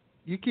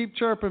 you keep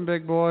chirping,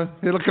 big boy.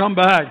 It'll come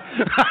back.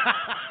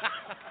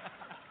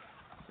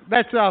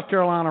 That South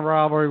Carolina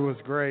rivalry was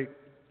great.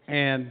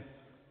 And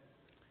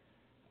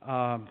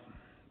my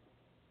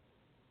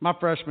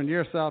freshman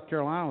year, South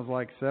Carolina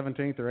was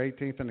 17th or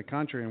 18th in the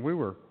country, and we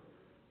were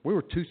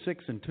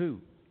 2-6-2.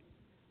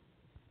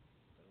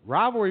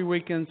 Rivalry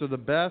weekends are the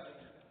best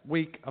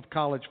week of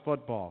college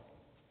football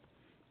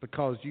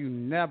because you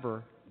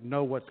never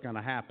know what's going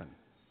to happen.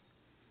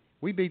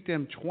 We beat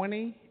them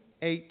 28-9.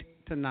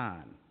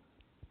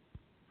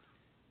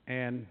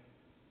 And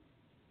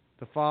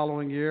the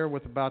following year,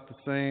 with about the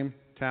same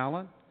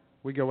talent,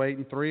 we go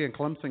 8-3, and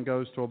Clemson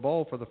goes to a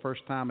bowl for the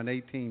first time in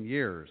 18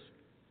 years.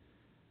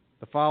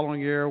 The following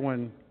year,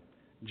 when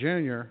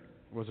Junior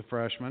was a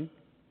freshman,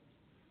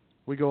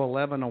 we go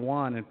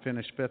 11-1 and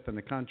finish 5th in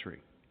the country.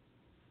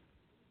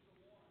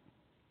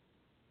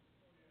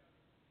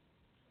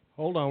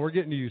 Hold on, we're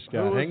getting to you,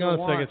 Scott. Hang on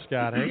a second,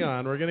 Scott. Hang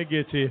on, we're going to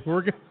get to you.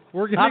 We're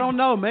I don't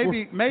know.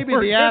 Maybe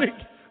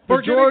the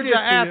The Georgia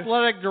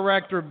athletic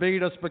director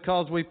beat us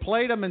because we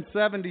played them in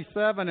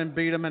 '77 and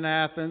beat them in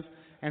Athens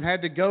and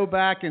had to go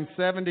back in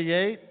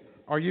 '78.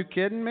 Are you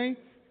kidding me?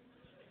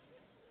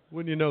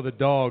 Wouldn't you know the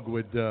dog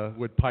would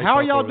pipe How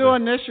are up y'all over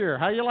doing there. this year?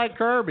 How you like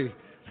Kirby?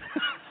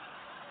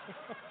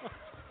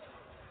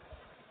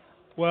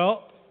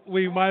 Well,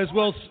 we might as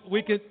well.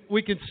 We could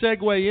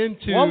segue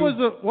into What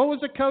was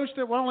the coach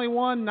that only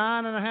won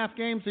 9.5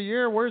 games a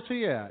year? Where's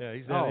he at? Yeah,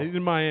 he's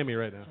in Miami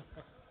right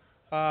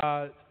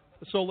now.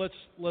 So let's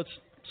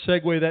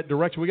segue that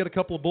direction. We got a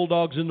couple of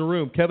Bulldogs in the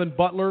room. Kevin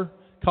Butler,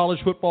 College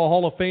Football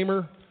Hall of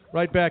Famer,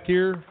 right back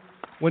here.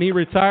 When he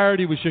retired,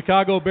 he was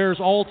Chicago Bears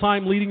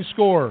all-time leading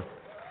scorer.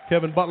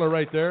 Kevin Butler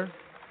right there.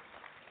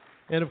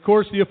 And, of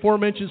course, the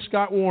aforementioned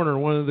Scott Warner,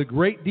 one of the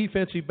great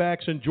defensive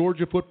backs in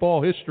Georgia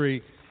football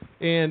history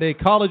and a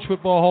College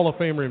Football Hall of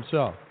Famer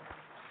himself.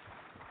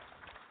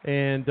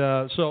 And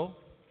so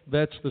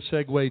that's the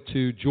segue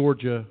to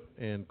Georgia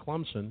and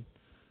Clemson.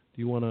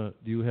 Do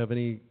you have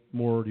any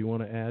more? Do you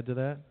want to add to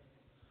that?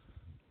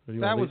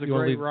 That was a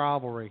great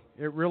rivalry.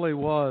 It really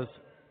was.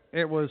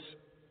 It was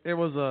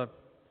a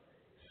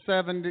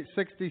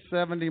 60,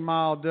 70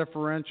 mile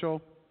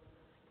differential.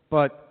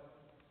 But,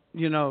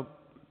 you know,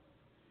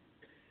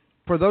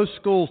 for those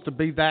schools to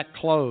be that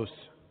close,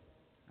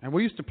 and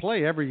we used to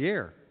play every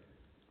year.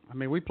 I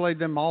mean, we played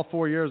them all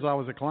 4 years I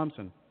was at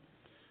Clemson.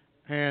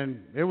 And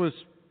it was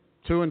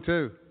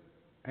 2-2.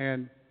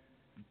 And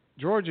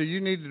Georgia,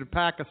 you needed to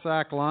pack a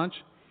sack lunch.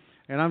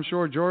 And I'm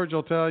sure Georgia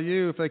will tell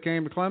you if they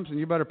came to Clemson,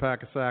 you better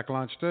pack a sack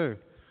lunch too.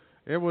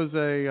 It was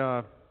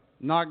a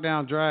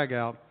knockdown,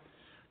 drag-out.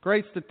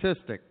 Great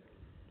statistic.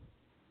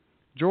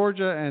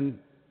 Georgia and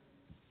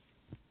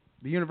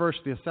the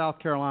University of South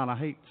Carolina, I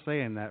hate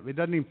saying that. It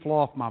doesn't even flow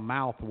off my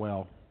mouth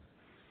well.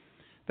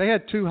 They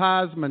had 2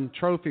 Heisman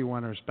Trophy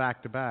winners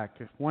back-to-back.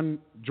 One,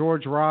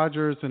 George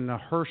Rogers, and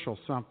Herschel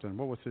something.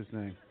 What was his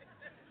name?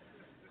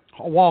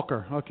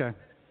 Walker, okay.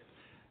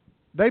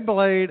 They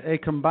played a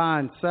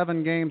combined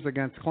 7 games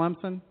against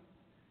Clemson.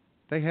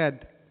 They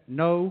had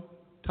no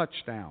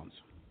touchdowns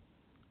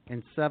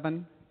in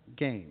 7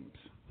 games.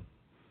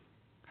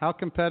 How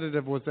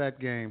competitive was that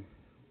game?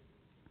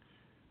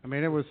 I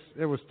mean, it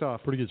was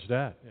tough. Pretty good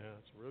stat. Yeah,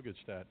 it's a real good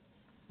stat.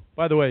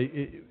 By the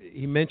way,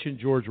 he mentioned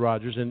George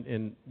Rogers,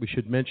 and we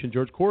should mention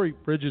George. Corey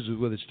Bridges is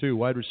with us, too,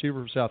 wide receiver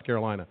from South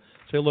Carolina.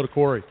 Say hello to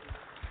Corey.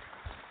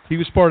 He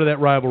was part of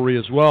that rivalry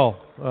as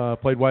well,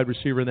 played wide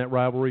receiver in that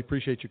rivalry.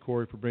 Appreciate you,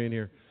 Corey, for being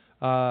here.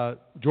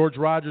 George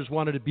Rogers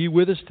wanted to be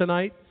with us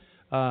tonight.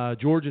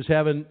 George is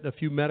having a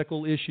few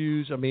medical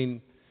issues. I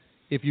mean,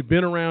 if you've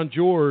been around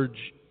George,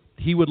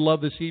 he would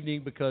love this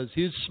evening because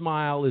his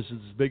smile is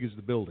as big as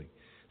the building.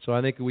 So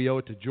I think we owe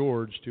it to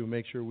George to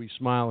make sure we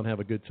smile and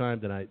have a good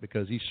time tonight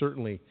because he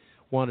certainly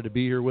wanted to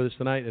be here with us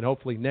tonight. And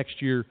hopefully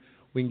next year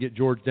we can get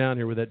George down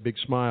here with that big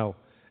smile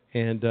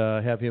and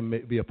have him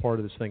be a part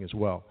of this thing as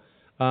well.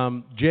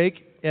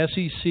 Jake,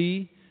 SEC,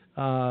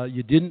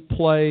 you didn't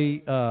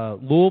play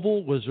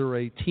Louisville. Was there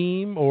a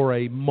team or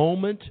a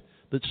moment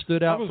that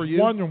stood out for you? I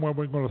was wondering when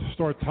we're going to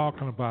start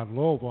talking about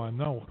Louisville. I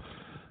know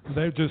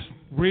they've just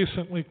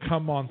recently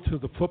come onto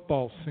the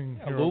football scene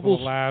here over the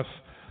last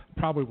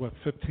probably,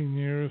 15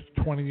 years,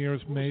 20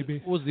 years maybe.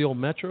 What was the old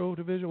Metro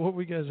division? What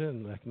were you guys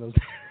in back in those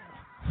days?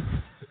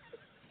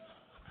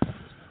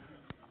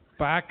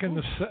 Back in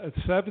the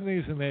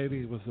 70s and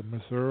 80s was the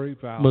Missouri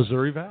Valley.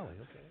 Missouri Valley,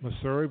 okay.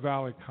 Missouri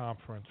Valley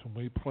Conference, and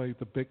we played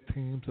the big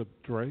teams of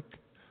Drake.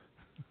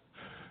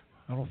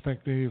 I don't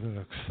think they even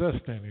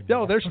exist anymore.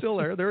 No, they're still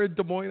there. They're in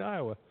Des Moines,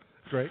 Iowa.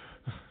 Drake.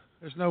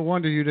 There's no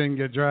wonder you didn't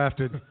get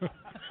drafted.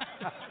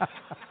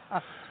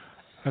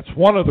 That's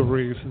one of the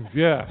reasons,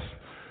 yes.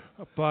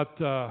 But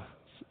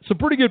some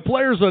pretty good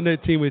players on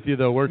that team with you,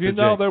 though, weren't there? You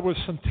know, there were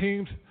some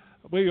teams.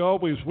 We were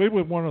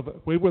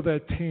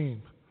that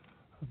team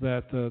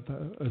that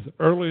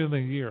early in the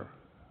year.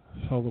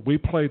 So that we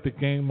played the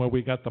game where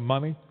we got the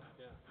money.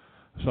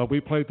 Yeah. So we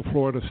played the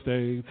Florida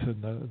States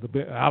and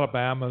the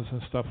Alabamas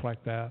and stuff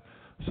like that.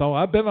 So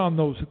I've been on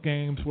those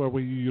games where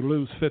you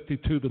lose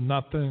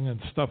 52-0 and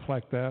stuff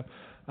like that.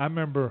 I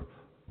remember,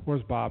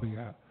 where's Bobby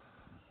at?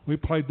 We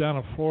played down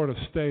at Florida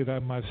State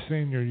my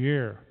senior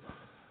year.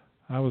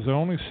 I was the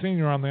only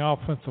senior on the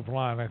offensive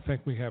line. I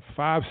think we had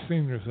 5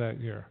 seniors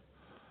that year.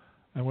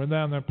 And we're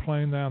down there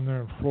playing down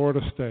there in Florida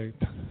State.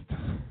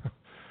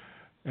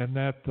 And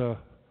that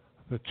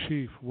the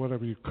chief,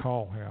 whatever you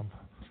call him,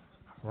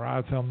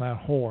 rides on that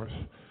horse.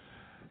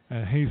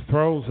 And he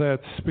throws that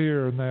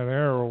spear and that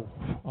arrow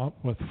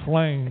with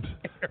flames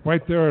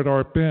right there at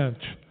our bench.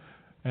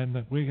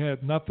 And we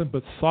had nothing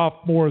but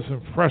sophomores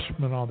and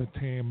freshmen on the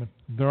team.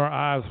 And their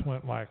eyes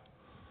went like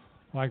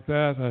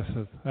that. I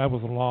said, that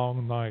was a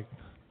long night.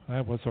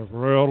 That was a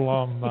real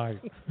long night.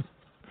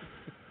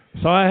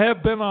 So I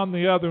have been on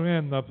the other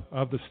end of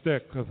the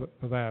stick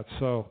of that.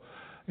 So,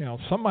 you know,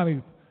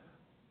 somebody,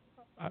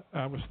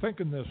 I was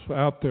thinking this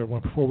out there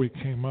before we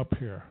came up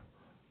here,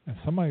 and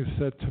somebody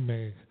said to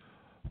me,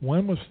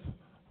 what was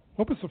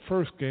the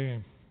first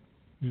game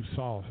you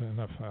saw in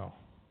the NFL?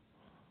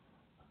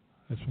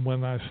 It's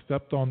when I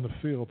stepped on the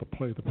field to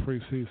play the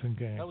preseason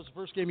game. That was the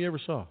first game you ever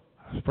saw?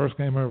 The first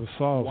game I ever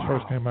saw. Wow. The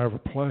first game I ever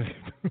played.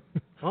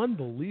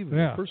 Unbelievable.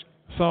 Yeah. First...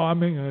 So, I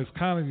mean, it's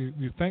kind of,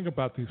 you think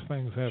about these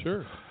things.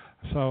 Sure.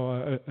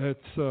 So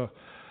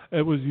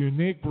it was a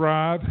unique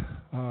ride,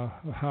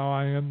 how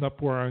I ended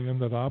up where I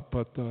ended up.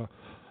 But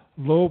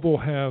Louisville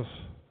has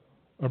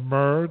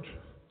emerged.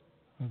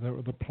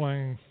 They're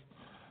playing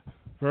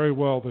very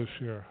well this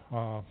year.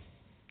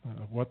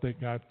 What they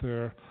got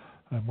there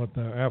and what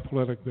the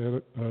athletic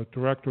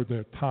director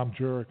there, Tom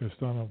Jurek, has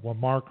done a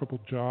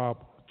remarkable job,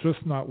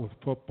 just not with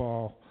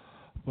football,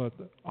 but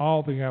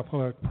all the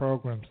athletic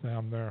programs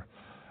down there.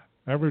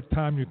 Every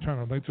time you turn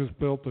them, they just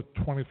built a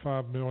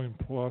 $25 million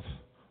plus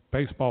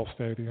baseball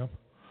stadium.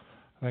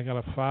 They got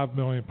a $5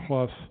 million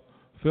plus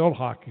field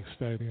hockey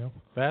stadium.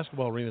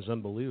 Basketball arena is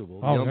unbelievable.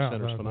 The Oh, Young yeah,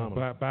 Center's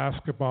phenomenal.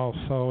 Basketball.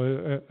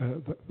 So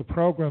the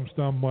program's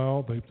done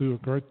well. They do a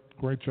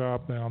great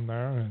job down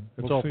there. And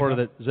it's all part of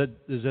that.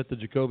 Is that the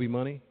Jacoby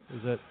money?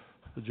 Is that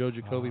the Joe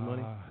Jacoby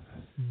money?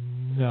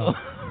 No.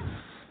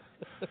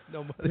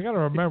 No money. You got to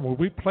remember,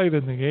 we played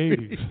in the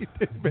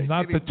 80s,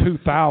 not the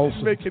 2000s.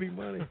 Didn't make any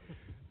money.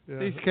 Yeah.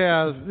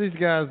 These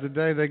guys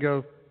today, they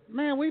go,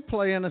 man, we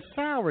play in a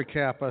salary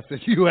cap. I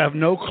said, you have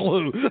no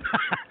clue.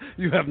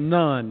 You have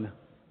none.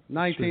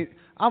 19. Sure.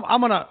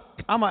 I'm gonna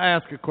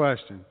ask a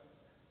question.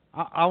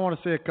 I want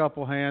to see a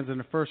couple hands, and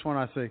the first one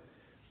I see,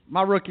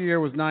 my rookie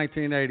year was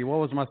 1980. What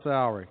was my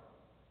salary?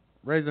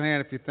 Raise a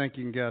hand if you think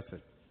you can guess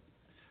it.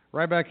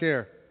 Right back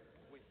here.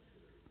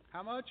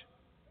 How much?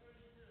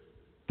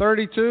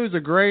 32 is a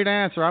great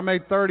answer. I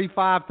made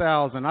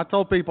 $35,000. I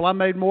told people I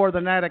made more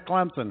than that at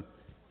Clemson.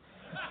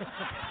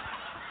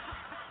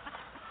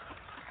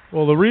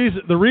 Well, the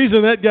reason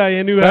that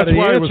guy knew how to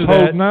answer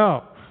that.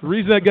 The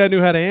reason that guy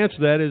knew how to answer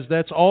that is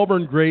that's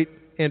Auburn great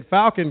and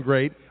Falcon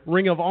great,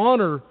 Ring of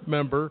Honor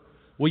member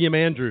William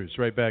Andrews,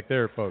 right back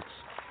there, folks.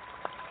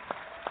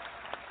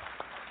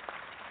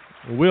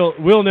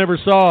 Will never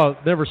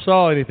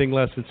saw anything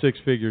less than six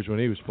figures when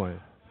he was playing.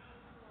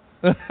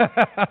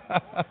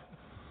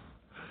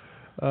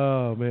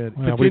 Oh man!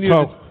 Yeah, we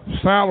talk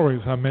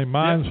salaries. I mean,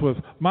 mine's was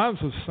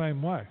the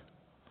same way.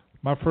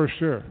 My first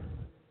year,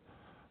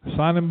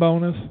 signing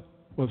bonus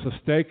was a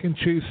steak and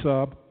cheese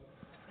sub,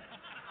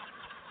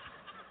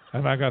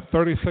 and I got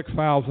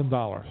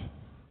 $36,000.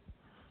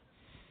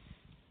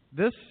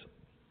 This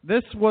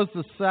was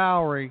the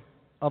salary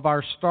of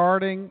our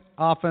starting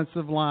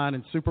offensive line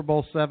in Super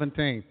Bowl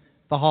 17,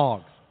 the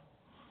Hogs.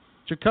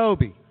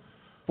 Jacoby,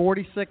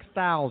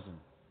 $46,000.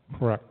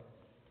 Correct.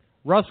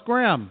 Russ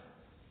Grimm,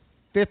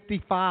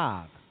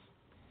 $55,000.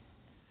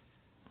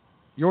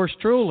 Yours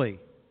truly,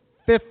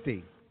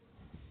 $50,000.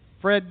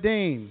 Fred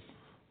Dean,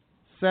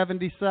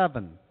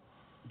 $77,000.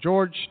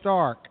 George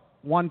Stark,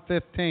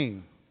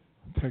 $115,000.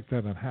 Take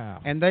that in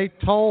half. And they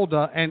told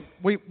us, and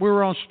we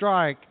were on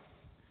strike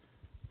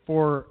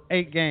for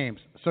 8 games,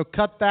 so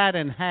cut that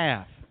in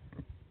half.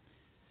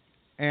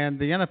 And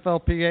the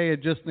NFLPA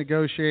had just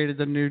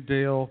negotiated a new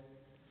deal,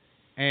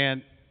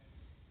 and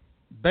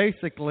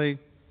basically,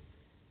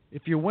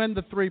 if you win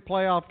the 3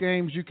 playoff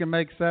games, you can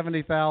make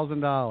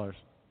 $70,000.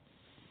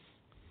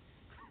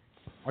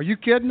 Are you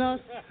kidding us?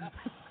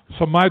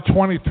 So my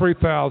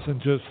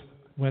 $23,000 just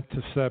went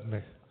to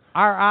 $70,000.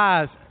 Our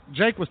eyes.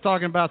 Jake was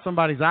talking about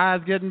somebody's eyes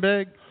getting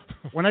big.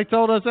 When they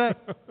told us that,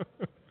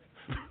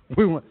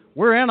 we went,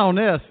 we're in on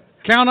this.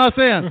 Count us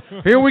in.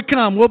 Here we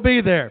come. We'll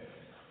be there.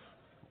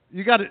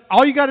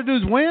 All you got to do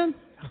is win.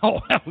 Oh,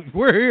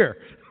 we're here.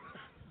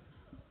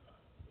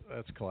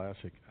 That's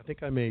classic. I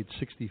think I made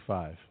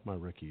 $65,000 my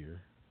rookie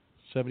year.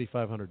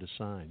 $7,500 to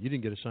sign. You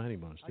didn't get a signing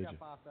bonus, did you?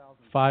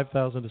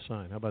 $5,000 to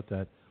sign. How about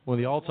that? One of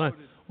the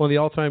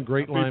all-time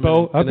great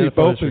linemen. I'll beat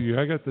both of you.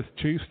 I got this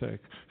cheesesteak.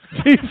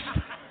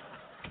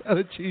 Got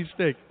a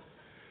cheesesteak.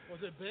 Was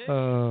it big?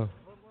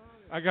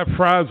 I got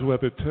fries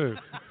with it too.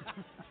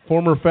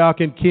 Former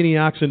Falcon Kenny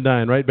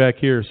Oxendine, right back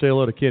here. Say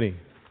hello to Kenny.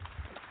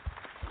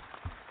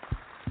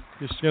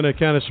 Just going to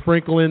kind of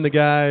sprinkle in the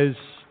guys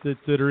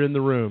that are in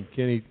the room.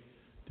 Kenny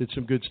did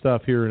some good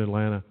stuff here in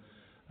Atlanta.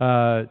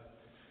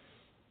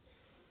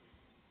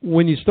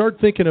 When you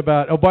start thinking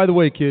about, oh, by the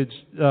way, kids,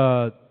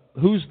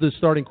 who's the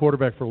starting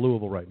quarterback for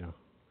Louisville right now?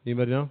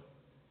 Anybody know?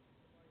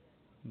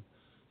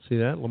 See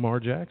that?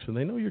 Lamar Jackson.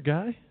 They know your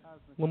guy.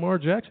 Lamar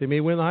Jackson. He may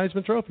win the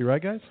Heisman Trophy,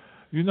 right, guys?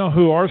 You know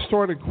who our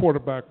starting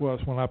quarterback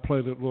was when I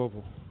played at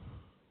Louisville?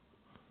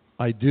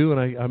 I do, and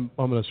I'm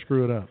going to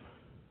screw it up.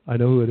 I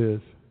know who it is.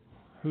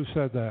 Who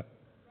said that?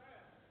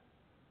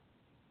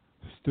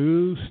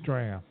 Stu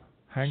Stram.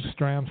 Hank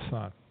Stram's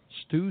son.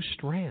 Stu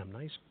Stram.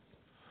 Nice.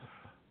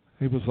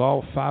 He was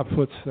all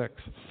 5'6".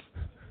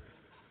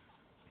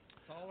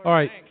 All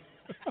right.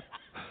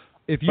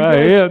 If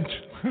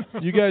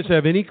you guys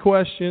have any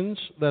questions,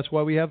 that's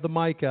why we have the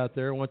mic out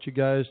there. I want you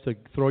guys to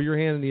throw your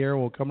hand in the air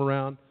and we'll come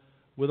around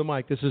with a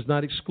mic. This is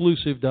not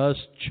exclusive to us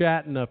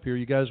chatting up here.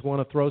 You guys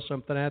want to throw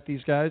something at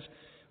these guys?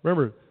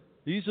 Remember,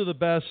 these are the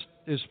best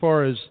as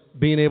far as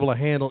being able to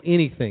handle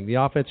anything. The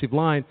offensive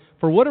line,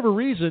 for whatever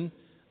reason,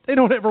 they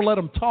don't ever let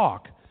them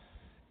talk.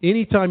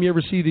 anytime you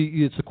ever see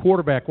it's the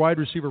quarterback, wide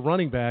receiver,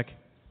 running back,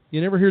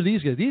 you never hear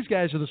these guys. These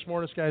guys are the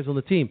smartest guys on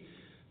the team.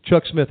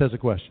 Chuck Smith has a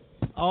question.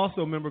 I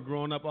also remember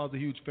growing up, I was a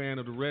huge fan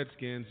of the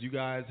Redskins. You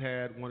guys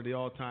had one of the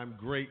all-time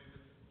great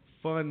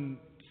fun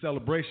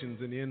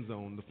celebrations in the end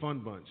zone, the Fun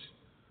Bunch.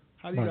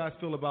 How do you guys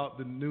feel about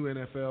the new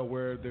NFL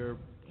where they're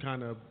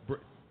kind of,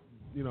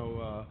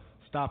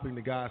 stopping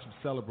the guys from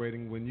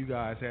celebrating when you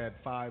guys had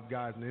 5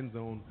 guys in the end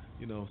zone,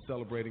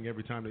 celebrating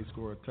every time they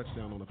score a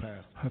touchdown on a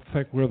pass? I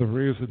think we're the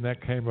reason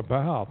that came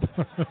about.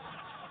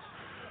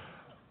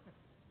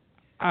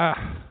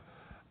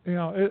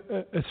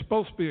 It's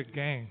supposed to be a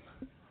game.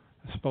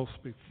 It's supposed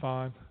to be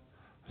fun.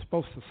 It's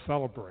supposed to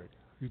celebrate.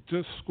 You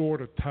just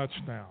scored a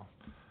touchdown.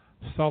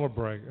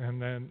 Celebrate.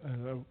 And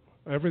then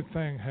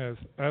everything has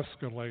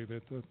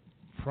escalated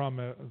from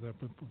it,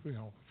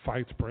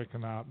 fights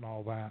breaking out and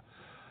all that.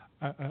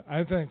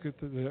 I think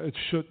it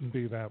shouldn't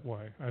be that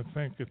way. I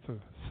think it's a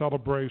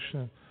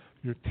celebration.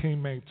 Your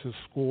teammates just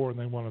score and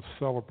they want to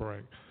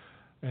celebrate.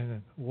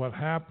 And what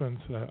happens,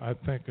 I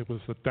think it was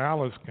the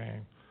Dallas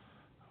game.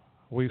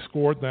 We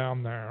scored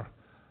down there.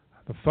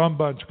 The Fun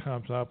Bunch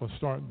comes up and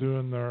start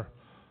doing their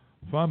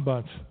Fun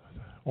Bunch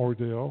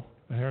ordeal.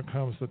 And here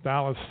comes the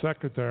Dallas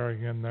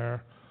secretary in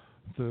there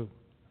to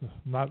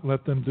not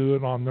let them do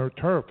it on their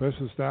turf. This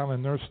is down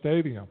in their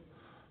stadium.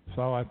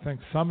 So I think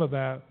some of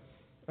that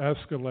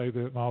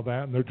escalated and all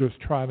that, and they're just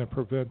trying to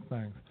prevent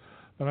things.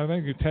 But I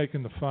think you're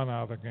taking the fun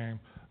out of the game.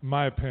 In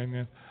my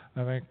opinion,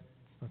 I think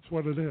that's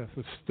what it is.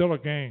 It's still a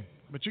game.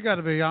 But you got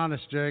to be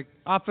honest, Jake.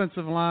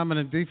 Offensive lineman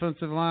and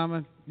defensive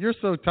lineman, you're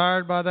so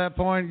tired by that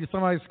point.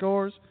 Somebody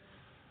scores,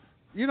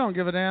 you don't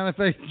give a damn if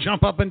they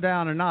jump up and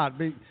down or not.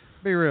 Be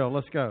real.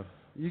 Let's go.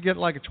 You get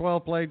like a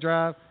 12-play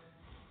drive,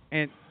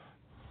 and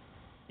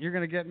you're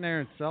going to get in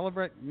there and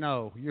celebrate?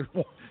 No,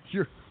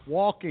 you're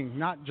walking,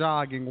 not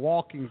jogging,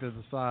 walking to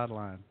the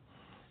sideline.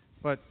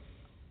 But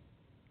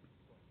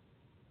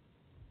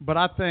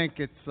I think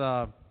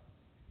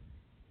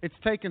it's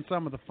taken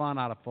some of the fun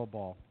out of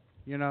football.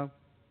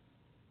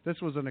 This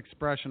was an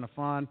expression of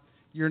fun.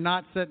 You're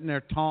not sitting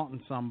there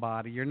taunting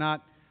somebody. You're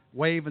not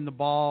waving the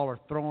ball or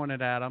throwing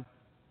it at them.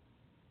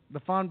 The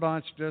Fun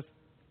Bunch just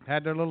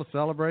had their little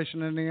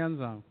celebration in the end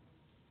zone.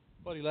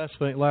 Buddy, last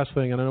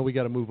thing, and I know we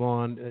got to move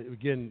on.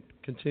 Again,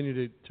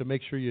 continue to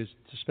make sure you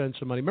spend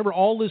some money. Remember,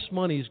 all this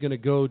money is going to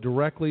go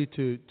directly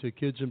to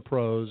kids and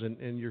pros,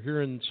 and you're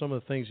hearing some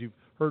of the things you've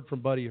heard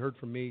from Buddy, you heard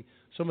from me,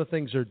 some of the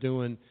things they're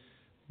doing.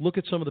 Look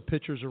at some of the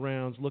pictures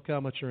around. Look how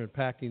much they're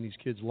impacting these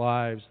kids'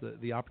 lives,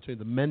 the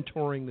opportunity, the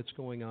mentoring that's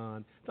going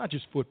on. It's not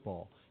just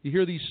football. You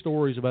hear these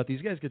stories about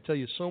these guys could tell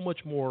you so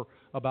much more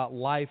about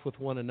life with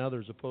one another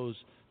as opposed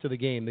to the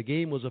game. The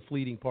game was a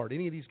fleeting part.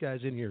 Any of these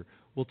guys in here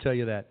will tell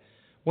you that.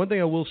 One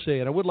thing I will say,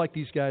 and I would like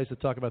these guys to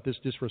talk about this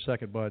just for a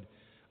second, Bud,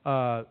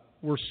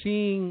 we're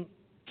seeing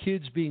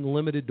kids being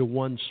limited to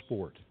one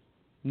sport.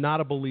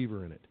 Not a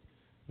believer in it.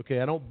 Okay,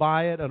 I don't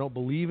buy it. I don't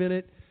believe in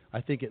it.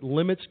 I think it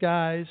limits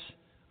guys.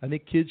 I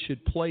think kids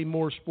should play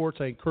more sports.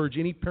 I encourage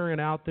any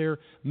parent out there,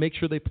 make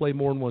sure they play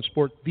more than one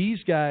sport. These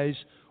guys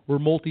were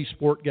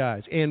multi-sport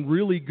guys and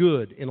really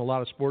good in a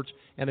lot of sports,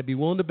 and I'd be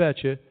willing to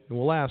bet you, and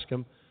we'll ask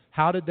them,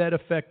 how did that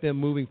affect them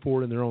moving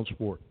forward in their own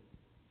sport?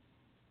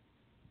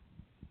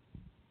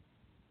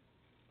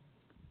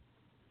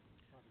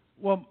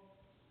 Well,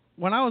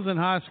 when I was in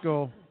high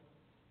school,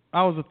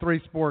 I was a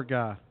 3-sport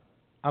guy.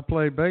 I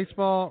played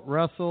baseball,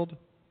 wrestled,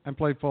 and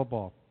played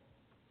football.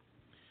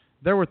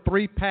 There were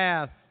 3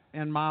 paths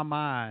in my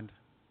mind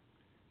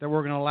that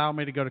were going to allow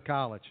me to go to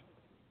college.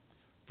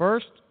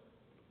 First,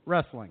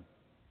 wrestling.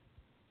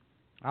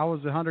 I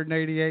was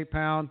 188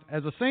 pounds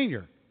as a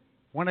senior,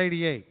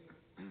 188,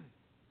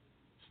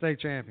 state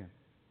champion.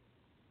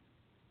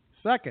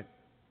 Second,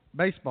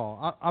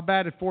 baseball. I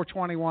batted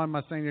 .421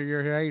 my senior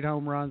year, hit 8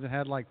 home runs, and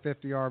had like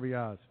 50 RBIs.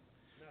 Not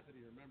that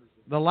he remembers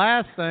it.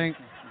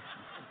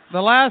 The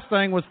last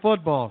thing was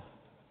football.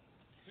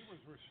 He was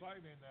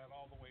reciting that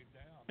all the way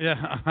down.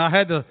 Yeah, I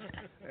had to.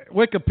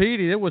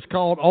 Wikipedia, it was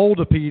called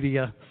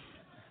Oldipedia.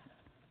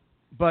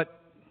 But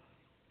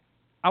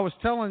I was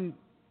telling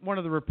one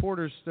of the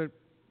reporters that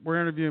were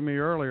interviewing me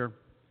earlier,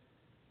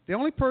 the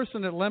only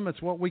person that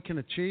limits what we can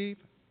achieve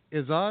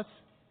is us,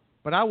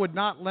 but I would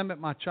not limit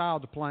my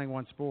child to playing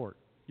one sport.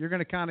 You're going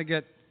to kind of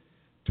get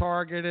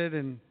targeted,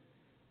 and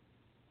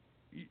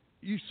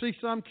you see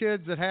some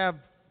kids that have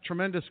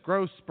tremendous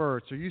growth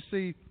spurts, or you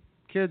see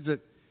kids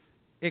that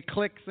it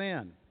clicks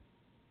in.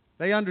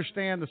 They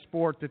understand the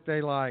sport that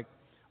they like.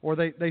 Or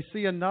they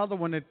see another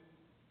one that,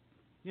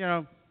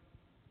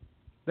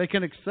 they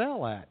can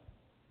excel at.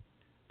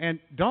 And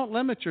don't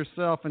limit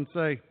yourself and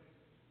say,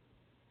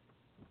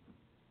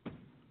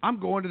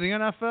 I'm going to the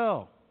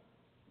NFL.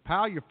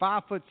 Pal, you're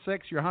 5'6",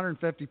 you're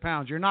 150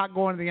 pounds. You're not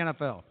going to the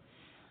NFL.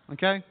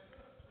 Okay?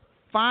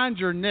 Find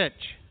your niche.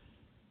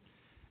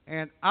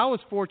 And I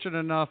was fortunate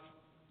enough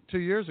 2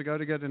 years ago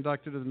to get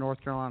inducted to the North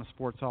Carolina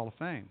Sports Hall of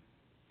Fame.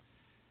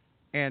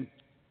 And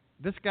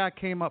this guy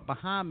came up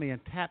behind me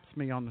and taps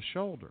me on the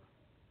shoulder.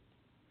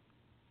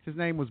 His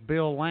name was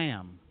Bill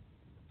Lamb.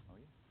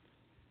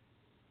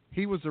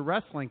 He was a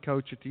wrestling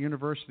coach at the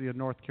University of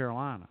North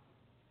Carolina.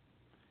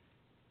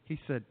 He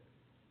said,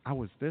 I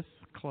was this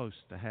close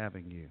to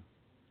having you.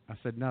 I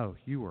said, no,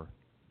 you were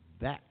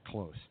that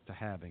close to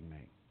having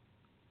me.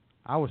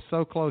 I was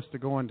so close to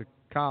going to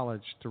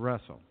college to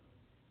wrestle.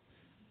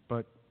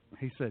 But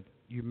he said,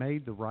 you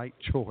made the right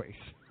choice.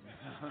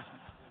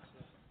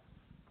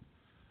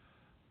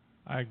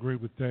 I agree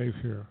with Dave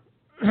here.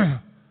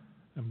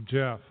 And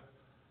Jeff,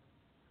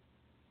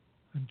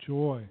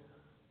 enjoy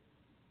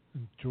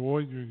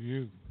your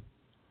youth.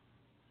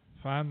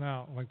 Find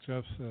out, like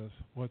Jeff says,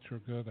 what you're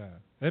good at.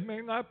 It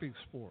may not be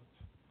sports,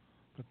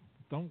 but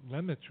don't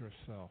limit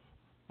yourself.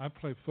 I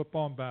played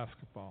football and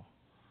basketball.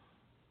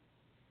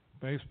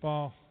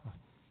 Baseball,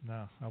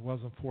 no, I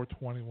wasn't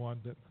 421,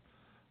 didn't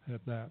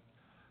have that.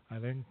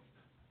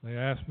 They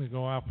asked me to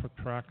go out for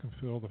track and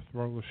field to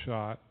throw the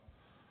shot.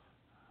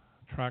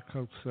 Track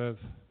coach says,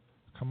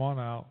 come on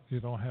out, you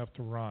don't have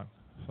to run.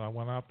 So I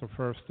went out the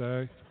first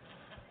day.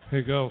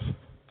 He goes,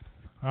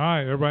 all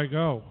right, everybody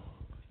go.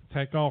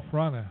 Take off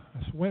running.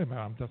 I said, wait a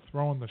minute, I'm just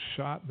throwing the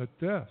shot in the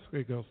disc.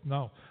 He goes,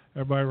 no,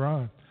 everybody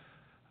run.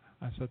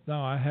 I said,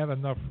 no, I had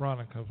enough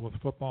running because with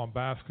football and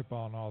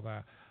basketball and all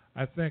that,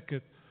 I think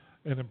it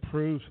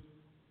improves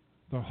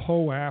the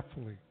whole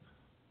athlete,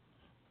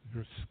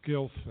 your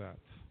skill sets,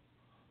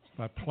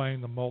 by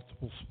playing the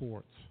multiple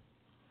sports.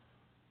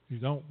 You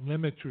don't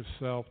limit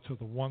yourself to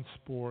the one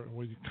sport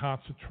where you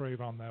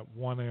concentrate on that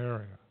one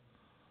area.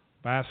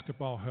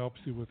 Basketball helps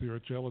you with your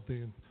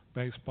agility, and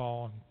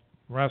baseball and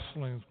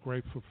wrestling is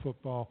great for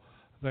football.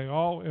 They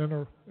all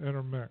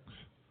intermix.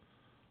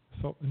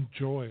 So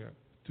enjoy it.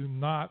 Do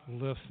not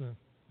listen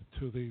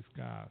to these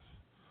guys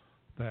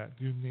that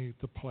you need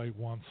to play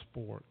one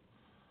sport.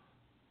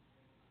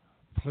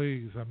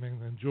 Please,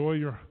 enjoy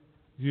your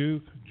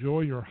youth,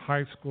 enjoy your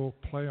high school,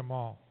 play them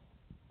all.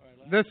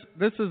 This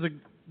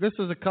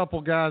is a couple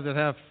guys that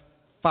have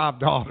 5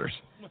 daughters.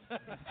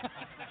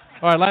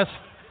 All right,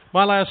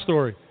 my last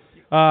story.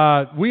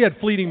 We had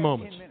fleeting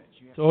moments.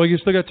 Oh, you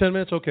still got 10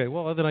 minutes? Okay,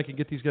 well, then I can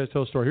get these guys to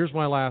tell a story. Here's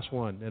my last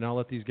one, and I'll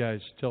let these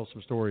guys tell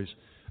some stories.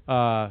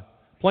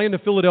 Playing the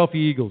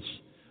Philadelphia Eagles.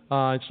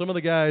 And some of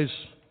the guys,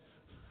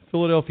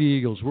 Philadelphia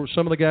Eagles,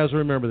 some of the guys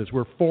remember this.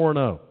 We're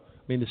 4-0.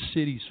 The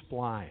city's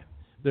flying.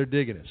 They're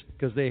digging us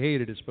because they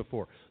hated us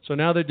before. So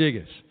now they're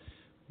digging us.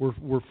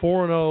 We're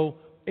 4-0.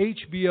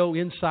 HBO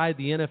Inside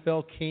the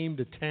NFL came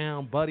to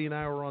town. Buddy and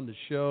I were on the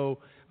show.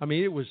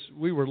 We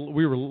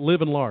were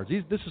living large.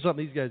 This is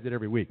something these guys did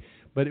every week,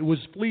 but it was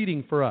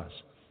fleeting for us.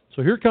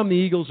 So here come the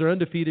Eagles. They're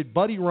undefeated.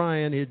 Buddy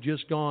Ryan had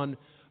just gone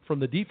from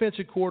the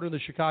defensive coordinator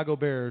of the Chicago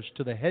Bears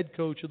to the head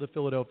coach of the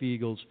Philadelphia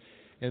Eagles,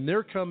 and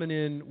they're coming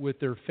in with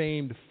their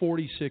famed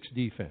 46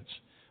 defense.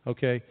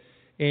 Okay,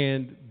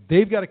 and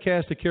they've got a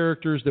cast of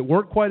characters that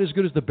weren't quite as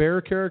good as the Bear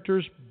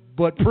characters,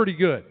 but pretty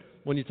good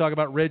when you talk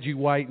about Reggie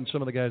White and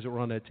some of the guys that were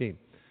on that team.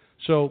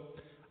 So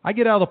I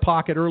get out of the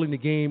pocket early in the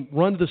game,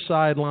 run to the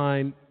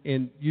sideline,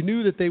 and you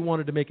knew that they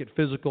wanted to make it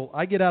physical.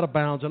 I get out of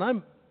bounds, and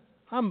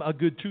I'm a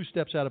good 2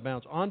 steps out of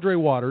bounds. Andre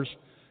Waters,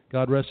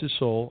 God rest his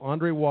soul,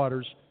 Andre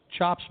Waters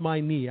chops my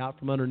knee out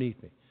from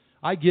underneath me.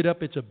 I get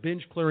up, it's a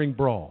bench-clearing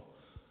brawl.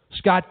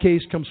 Scott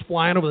Case comes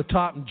flying over the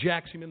top and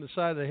jacks him in the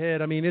side of the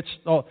head.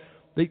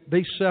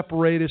 They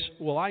separate us.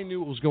 Well, I knew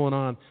what was going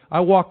on. I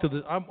walk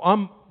to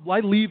I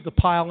leave the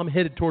pile. I'm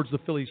headed towards the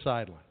Philly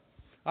sideline.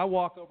 I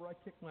walk over. I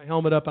kick my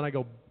helmet up, and I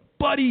go,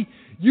 buddy,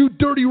 you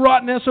dirty,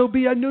 rotten SOB,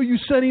 I know you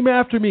sent him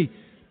after me.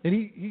 And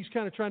he's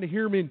kind of trying to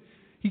hear me, and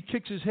he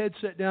kicks his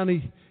headset down.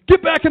 And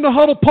get back in the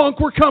huddle, punk.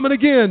 We're coming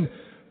again.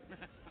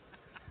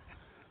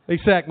 They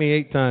sacked me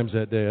 8 times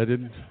that day.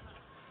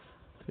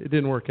 It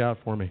didn't work out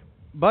for me.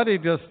 Buddy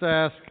just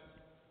asked,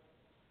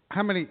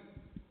 how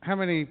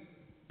many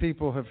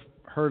people have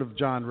heard of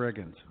John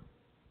Riggins?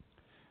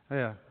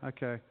 Yeah,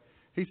 okay.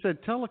 He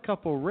said, tell a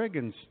couple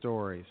Riggins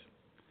stories.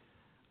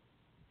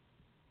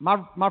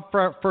 My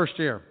first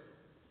year.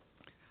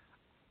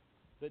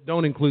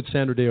 Don't include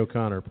Sandra Day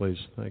O'Connor, please.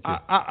 Thank you.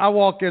 I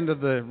walk into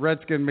the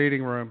Redskin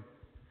meeting room,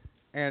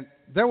 and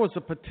there was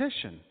a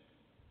petition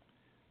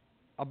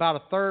about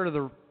a third of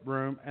the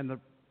room,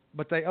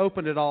 but they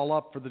opened it all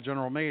up for the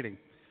general meeting.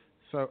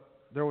 So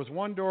there was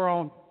one door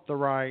on the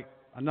right,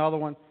 another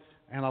one,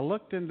 and I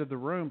looked into the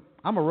room.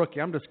 I'm a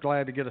rookie. I'm just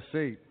glad to get a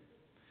seat.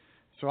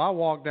 So I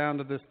walked down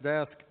to this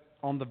desk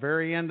on the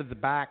very end of the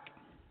back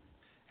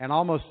and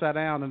almost sat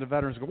down, and the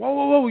veterans go, whoa,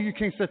 whoa, whoa, you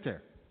can't sit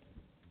there.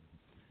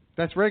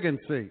 That's Riggins'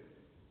 seat.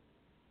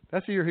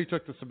 That's the year he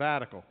took the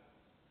sabbatical.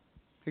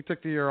 He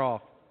took the year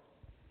off.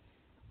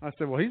 I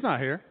said, well, he's not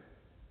here.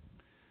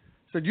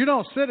 He said, you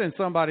don't sit in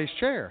somebody's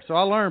chair. So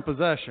I learned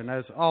possession,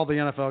 as all the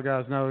NFL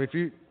guys know.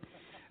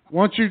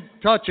 Once you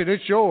touch it,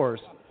 it's yours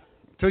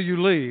till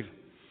you leave.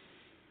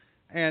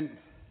 And,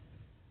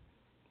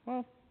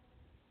 well,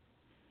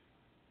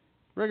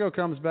 Riggo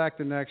comes back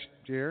the next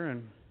year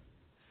and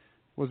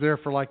was there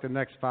for like the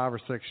next 5 or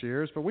 6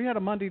 years. But we had a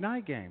Monday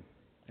night game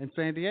in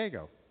San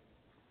Diego.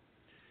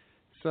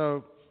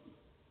 So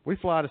we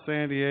fly to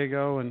San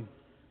Diego and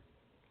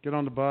get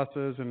on the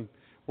buses, and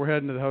we're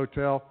heading to the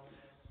hotel.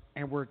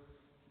 And we're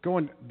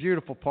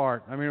beautiful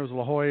park. I mean, it was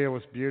La Jolla. It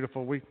was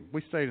beautiful. We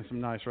stayed in some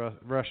nice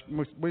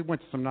we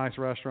went to some nice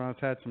restaurants,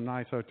 had some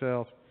nice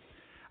hotels.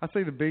 I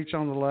see the beach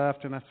on the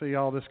left, and I see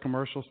all this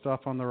commercial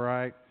stuff on the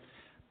right.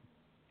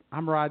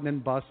 I'm riding in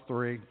bus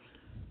 3,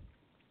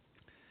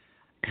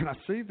 and I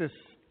see this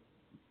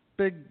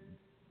big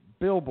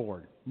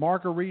billboard,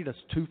 margaritas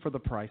 2 for the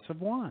price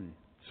of 1.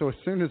 So as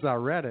soon as I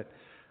read it,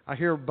 I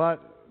hear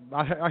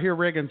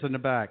Riggins in the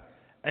back.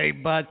 Hey,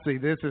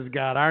 Butsy, this has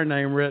got our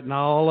name written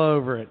all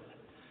over it.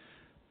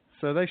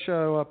 So they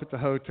show up at the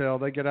hotel.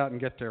 They get out and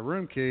get their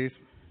room keys.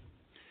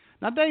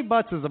 Now, Dave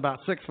Butts is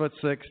about 6'6",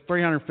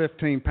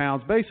 315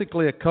 pounds,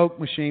 basically a Coke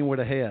machine with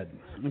a head,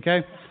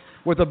 okay,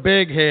 with a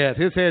big head.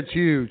 His head's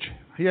huge.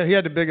 He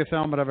had the biggest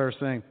helmet I've ever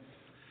seen.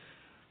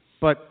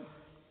 But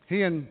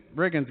he and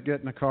Riggins get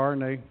in the car,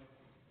 and they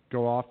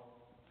go off.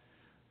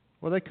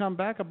 Well, they come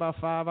back about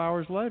 5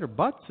 hours later.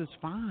 Butts is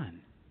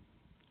fine.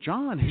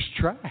 John is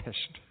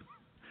trashed.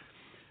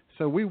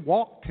 So we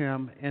walked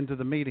him into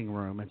the meeting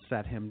room and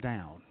sat him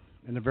down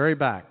in the very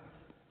back.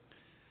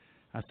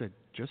 I said,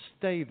 just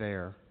stay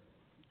there.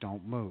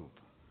 Don't move.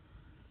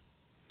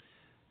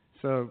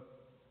 So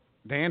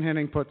Dan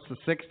Henning puts the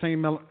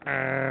 16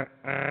 millimeter.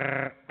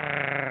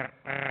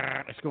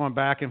 It's going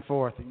back and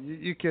forth.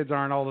 You kids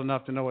aren't old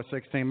enough to know what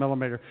 16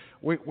 millimeter.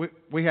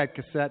 We had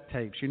cassette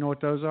tapes. You know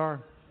what those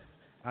are?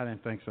 I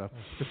didn't think so.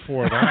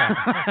 Before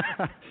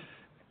that.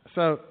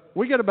 So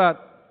we get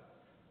about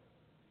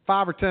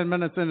 5 or 10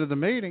 minutes into the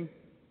meeting,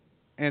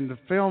 and the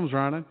film's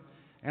running,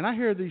 and I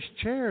hear these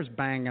chairs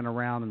banging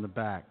around in the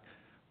back.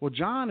 Well,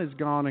 John has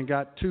gone and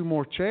got 2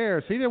 more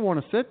chairs. He didn't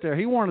want to sit there.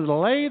 He wanted to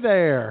lay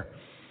there.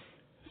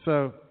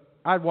 So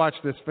I'd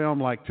watched this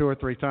film like 2 or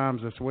 3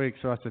 times this week,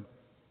 so I said,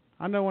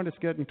 I know when it's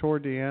getting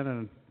toward the end,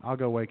 and I'll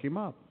go wake him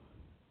up.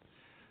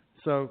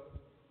 So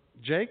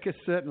Jake is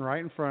sitting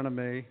right in front of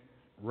me.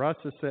 Russ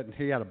is sitting.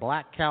 He had a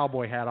black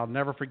cowboy hat. I'll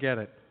never forget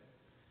it.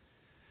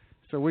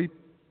 So we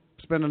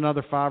spend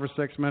another 5 or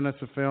 6 minutes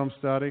of film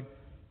study,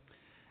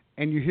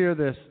 and you hear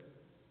this,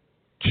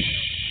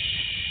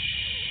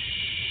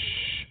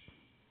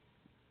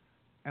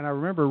 and I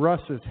remember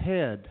Russ's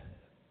head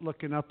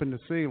looking up in the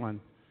ceiling.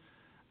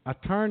 I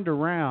turned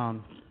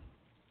around.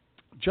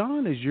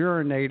 John is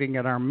urinating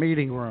at our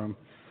meeting room.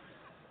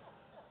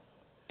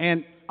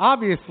 And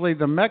obviously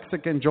the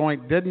Mexican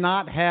joint did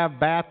not have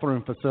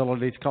bathroom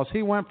facilities because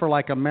he went for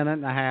like a minute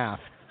and a half.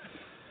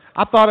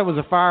 I thought it was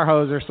a fire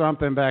hose or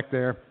something back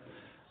there.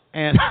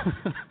 And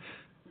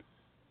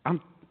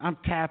I'm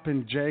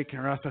tapping Jake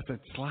and Russ. I said,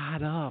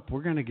 slide up.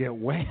 We're going to get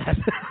wet.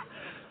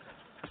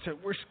 I said,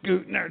 we're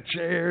scooting our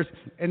chairs.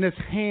 And this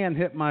hand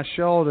hit my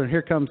shoulder, and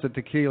here comes the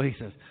tequila. He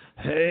says,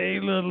 hey,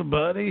 little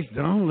buddies,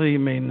 don't leave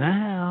me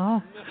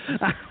now.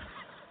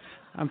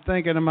 I'm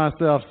thinking to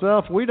myself,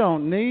 Self, we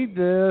don't need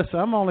this.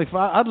 I'm only 5.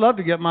 I'd love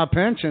to get my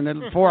pension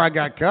before I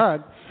got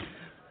cut.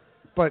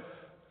 But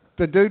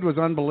the dude was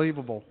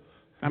unbelievable.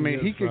 I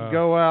mean, he could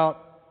go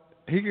out.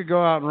 He could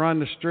go out and run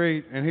the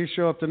street, and he'd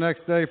show up the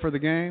next day for the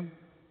game.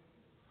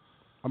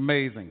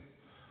 Amazing.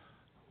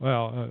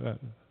 Well,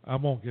 I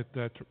won't get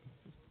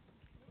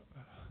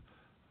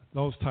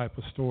those type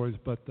of stories,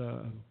 but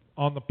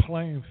on the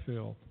playing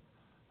field,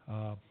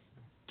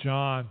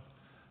 John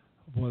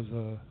was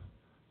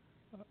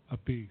a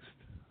beast.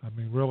 I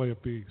mean, really a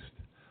beast.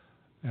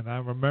 And I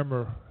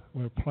remember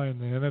we were playing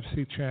the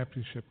NFC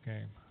Championship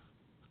game,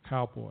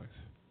 Cowboys.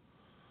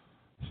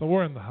 So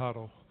we're in the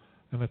huddle,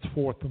 and it's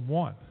 4th and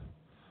 1.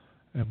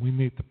 And we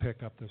need to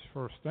pick up this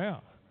first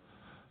down.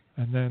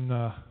 And then,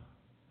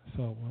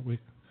 so we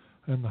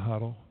in the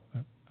huddle,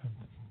 and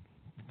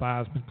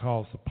Theismann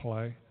calls the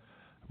play.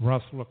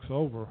 Russ looks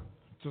over,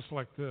 just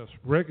like this.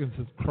 Riggins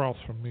is across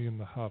from me in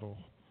the huddle.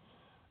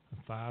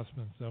 And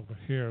Theismann's over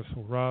here.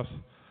 So Russ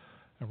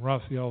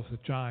yells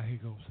at John. He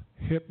goes,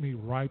 hit me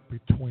right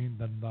between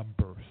the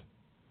numbers.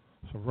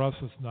 So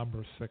Russ's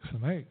number is 6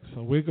 and 8.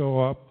 So we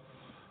go up,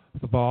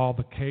 the ball,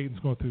 the cadence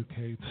going through the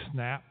cadence,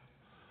 snap.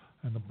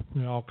 And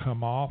we all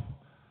come off,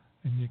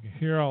 and you can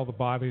hear all the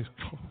bodies,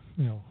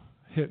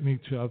 hitting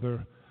each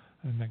other,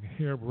 and you can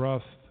hear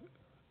Russ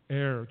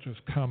air just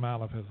come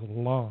out of his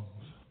lungs.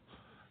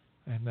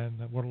 And then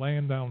we're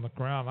laying down on the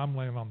ground. I'm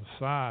laying on the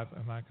side,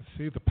 and I can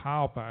see the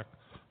pile back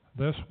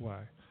this way.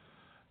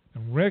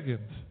 And Riggins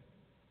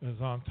is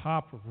on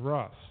top of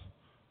Russ,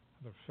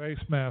 the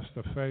face mask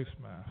to face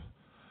mask.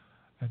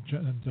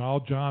 And all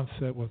John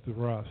said was to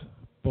Russ,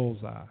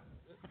 bullseye.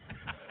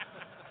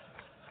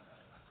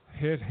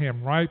 Hit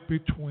him right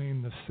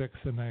between the 6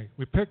 and 8.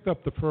 We picked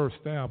up the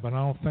first down, but I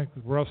don't think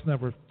Russ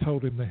never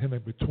told him to hit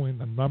him between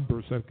the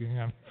numbers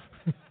again.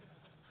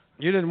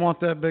 You didn't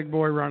want that big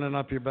boy running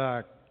up your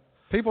back.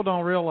 People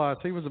don't realize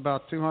he was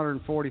about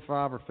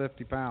 245 or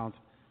 50 pounds.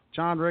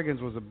 John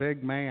Riggins was a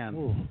big man.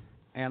 Ooh.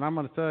 And I'm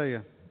going to tell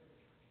you,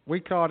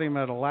 we caught him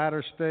at a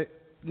latter stage.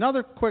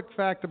 Another quick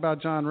fact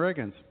about John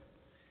Riggins.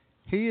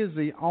 He is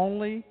the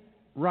only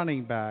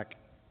running back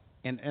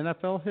in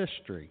NFL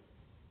history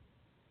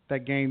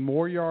that gained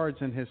more yards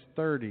in his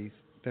 30s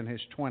than his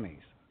 20s.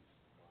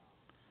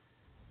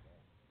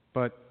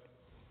 But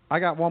I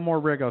got one more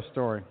Rigo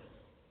story.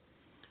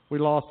 We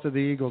lost to the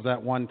Eagles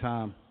at one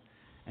time,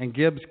 and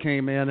Gibbs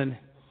came in, and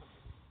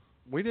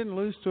we didn't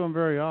lose to them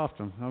very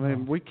often. I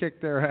mean, we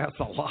kicked their ass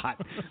a lot.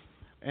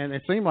 And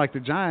it seemed like the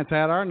Giants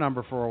had our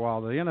number for a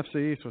while. The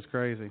NFC East was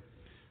crazy.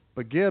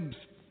 But Gibbs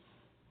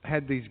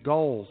had these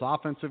goals,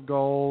 offensive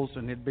goals,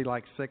 and it'd be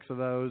like 6 of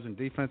those, and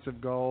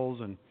defensive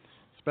goals and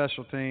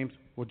special teams.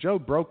 Well, Joe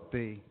broke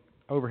the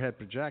overhead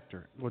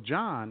projector. Well,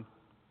 John,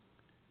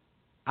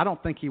 I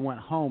don't think he went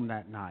home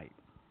that night.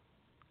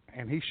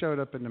 And he showed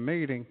up in the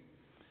meeting,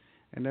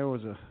 and there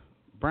was a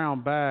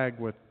brown bag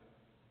with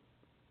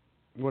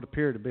what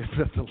appeared to be a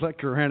bit of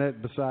liquor in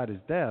it beside his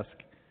desk.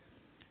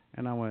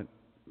 And I went,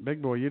 "Big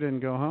boy, you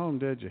didn't go home,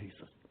 did you?" He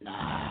says,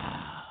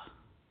 "Nah."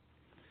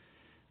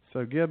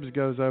 So Gibbs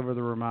goes over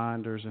the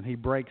reminders, and he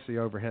breaks the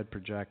overhead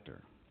projector.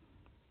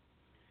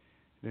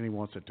 Then he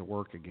wants it to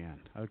work again.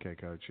 Okay,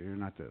 Coach, you're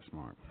not that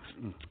smart.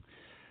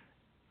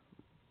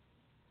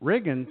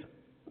 Riggins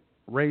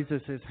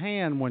raises his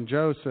hand when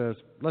Joe says,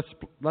 let's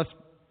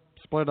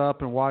split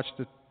up and watch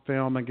the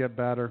film and get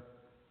better.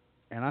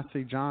 And I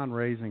see John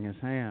raising his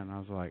hand. I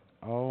was like,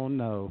 oh,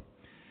 no.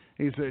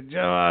 He said, "Joe,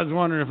 I was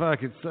wondering if I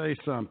could say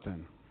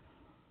something."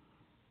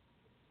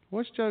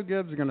 What's Joe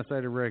Gibbs going to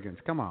say to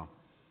Riggins? Come on.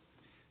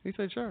 He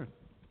said, "Sure."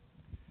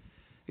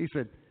 He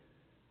said,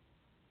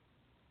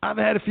 "I've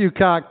had a few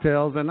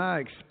cocktails, and I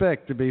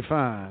expect to be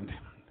fine."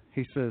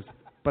 He says,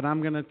 "But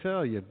I'm going to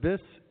tell you, this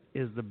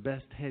is the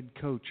best head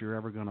coach you're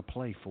ever going to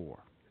play for."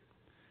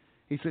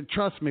 He said,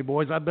 "Trust me,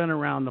 boys, I've been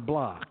around the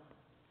block."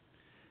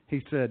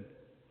 He said,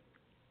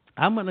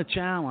 "I'm going to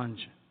challenge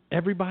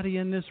everybody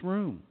in this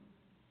room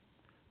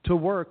to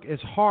work as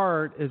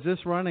hard as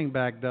this running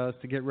back does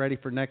to get ready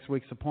for next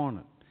week's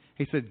opponent."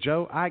 He said,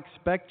 "Joe, I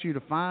expect you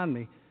to find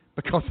me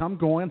because I'm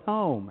going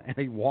home." And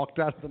he walked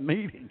out of the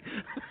meeting.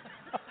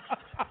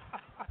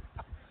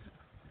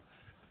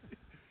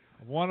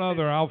 One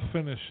other, I'll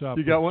finish up.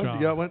 You got one? John.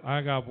 You got one?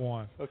 I got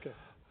one. Okay.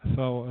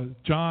 So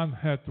John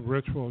had the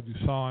ritual. You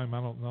saw him,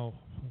 I don't know,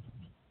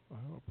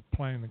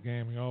 playing the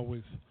game. He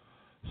always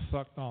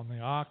sucked on the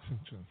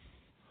oxygen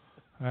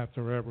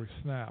after every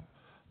snap.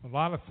 A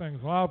lot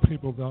of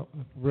people don't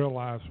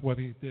realize what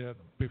he did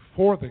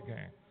before the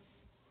game.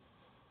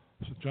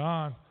 So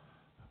John,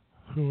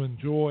 who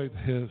enjoyed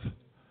his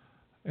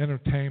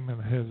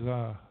entertainment, his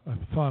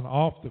fun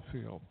off the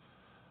field,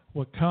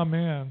 would come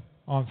in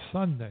on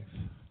Sundays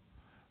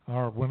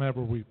or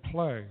whenever we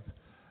played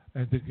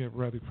and to get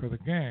ready for the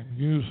game.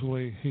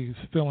 Usually he's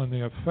feeling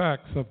the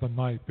effects of the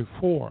night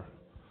before.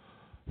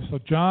 So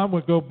John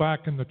would go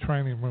back in the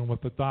training room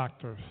with the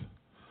doctors.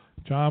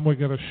 John would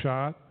get a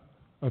shot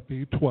of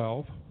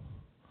B12,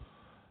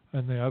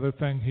 and the other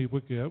thing he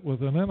would get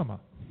was an enema.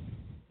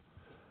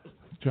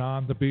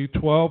 John, the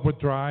B12 would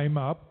dry him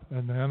up,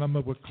 and the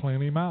enema would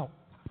clean him out.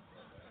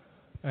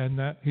 And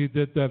that he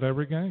did that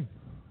every game.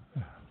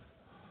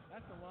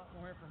 That's a lot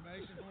more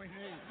information than we need.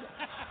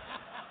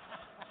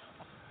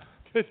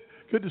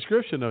 Good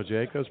description, though,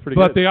 Jake. That was pretty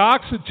good. good. But the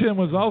oxygen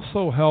was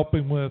also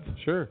helping with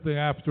sure the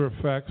after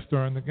effects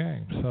during the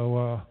game.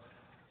 So,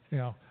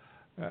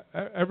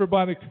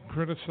 everybody can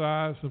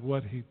criticize of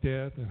what he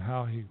did and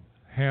how he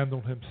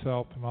handled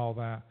himself and all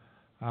that.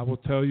 I will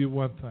tell you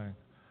one thing.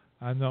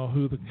 I know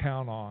who to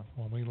count on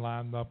when we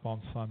lined up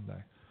on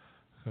Sunday,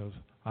 because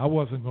I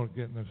wasn't going to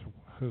get in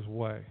his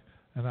way.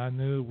 And I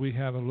knew we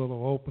had a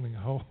little opening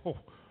hole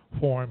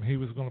for him. He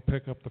was going to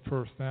pick up the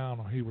first down,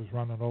 or he was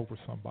running over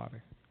somebody.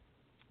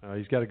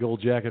 He's got a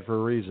gold jacket for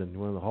a reason,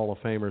 one of the Hall of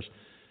Famers.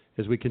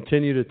 As we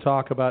continue to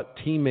talk about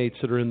teammates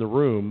that are in the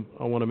room,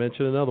 I want to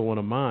mention another one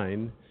of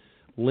mine,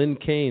 Lynn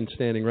Kane,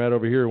 standing right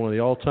over here, one of the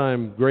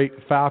all-time great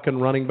Falcon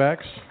running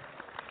backs.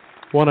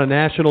 Won a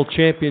national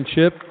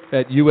championship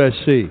at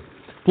USC.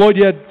 Floyd,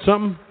 you had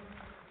something?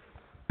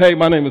 Hey,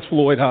 my name is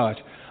Floyd Hodge.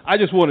 I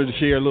just wanted to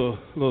share a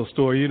little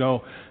story. You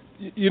know,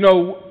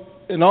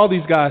 and all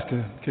these guys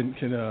can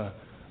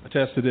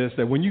attest to this.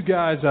 That when you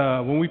guys,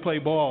 when we play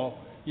ball,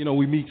 you know,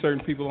 we meet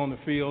certain people on the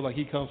field. Like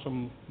he comes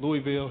from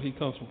Louisville, he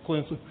comes from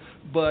Clemson.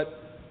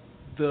 But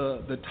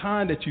the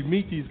time that you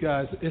meet these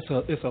guys,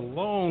 it's a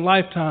long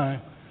lifetime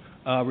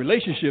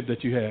relationship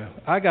that you have.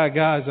 I got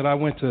guys that I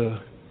went to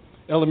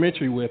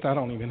elementary with. I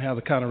don't even have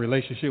the kind of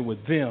relationship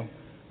with them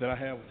that I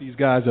have with these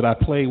guys that I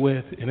play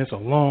with, and it's a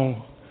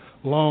long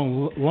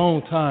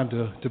time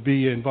to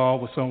be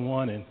involved with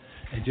someone and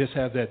just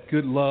have that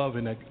good love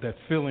and that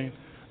feeling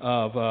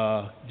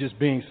of just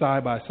being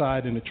side by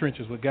side in the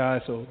trenches with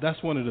guys. So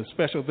that's one of the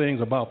special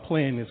things about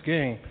playing this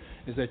game,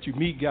 is that you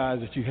meet guys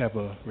that you have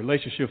a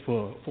relationship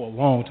for a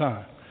long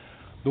time.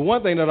 The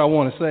one thing that I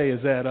want to say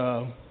is that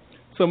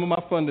some of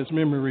my fondest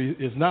memory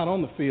is not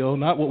on the field,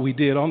 not what we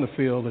did on the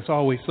field. It's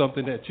always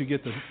something that you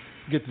get to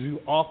do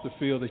off the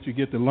field, that you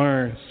get to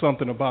learn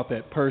something about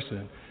that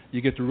person.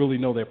 You get to really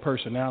know their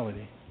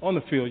personality. On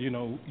the field, you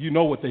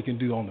know what they can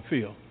do on the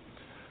field.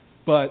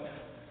 But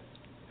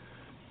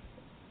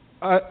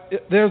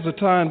there's a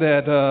time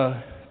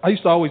that I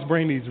used to always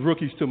bring these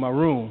rookies to my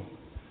room,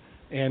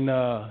 and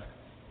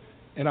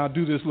I'll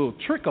do this little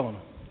trick on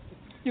them.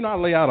 You know, I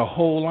lay out a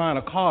whole line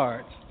of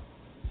cards,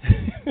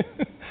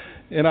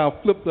 and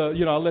I'll flip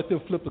I'll let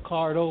them flip the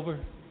card over.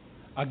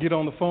 I get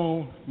on the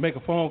phone, make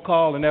a phone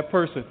call, and that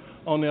person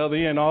on the other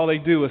end, all they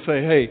do is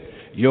say, "Hey,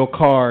 your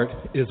card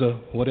is a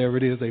whatever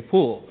it is they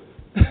pull."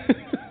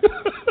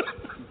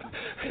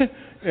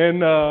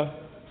 And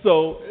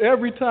so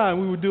every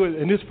time we would do it,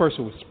 and this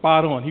person was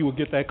spot on. He would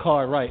get that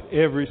card right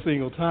every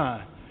single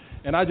time.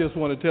 And I just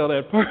want to tell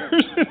that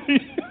person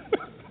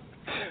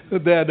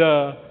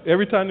that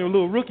every time they were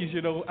little rookies,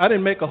 I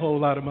didn't make a whole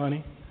lot of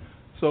money.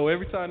 So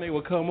every time they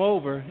would come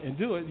over and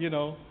do it,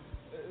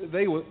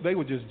 they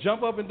would just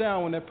jump up and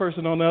down when that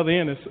person on the other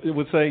end it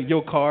would say,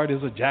 "Your card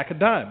is a jack of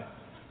diamonds."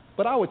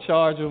 But I would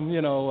charge them,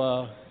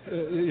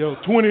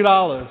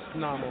 $20,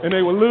 and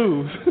they would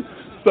lose.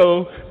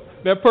 So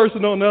that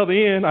person on the other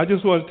end, I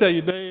just want to tell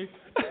you, Dave.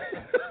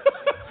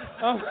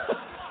 I'm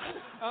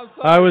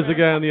sorry, I was the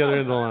guy on the other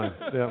end of the line.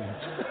 Yeah.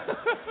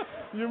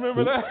 You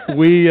remember that?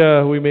 We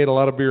made a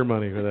lot of beer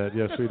money for that.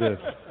 Yes, we did.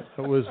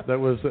 That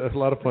was a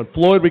lot of fun.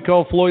 Floyd, we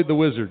call Floyd the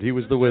Wizard. He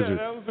was the wizard.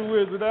 Yeah, that was the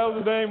wizard. That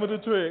was the name of the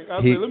trick.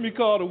 I said, "Let me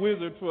call the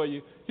wizard for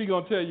you. He's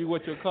gonna tell you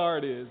what your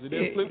card is." And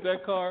then flip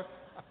that card.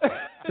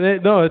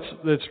 No,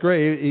 that's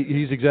great.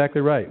 He's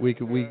exactly right. We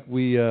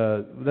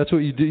that's what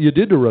you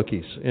did to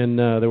rookies, and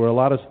there were a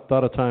lot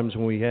of times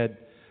when we had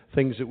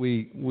things that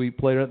we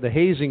played. The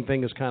hazing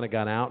thing has kind of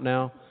gone out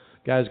now.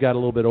 Guys got a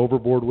little bit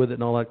overboard with it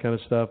and all that kind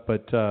of stuff,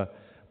 but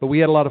we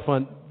had a lot of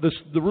fun.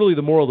 Really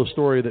the moral of the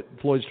story that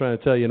Floyd's trying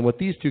to tell you, and what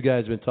these two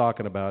guys have been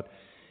talking about,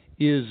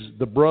 is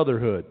the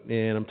brotherhood.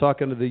 And I'm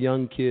talking to the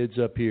young kids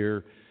up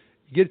here.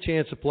 You get a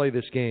chance to play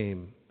this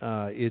game.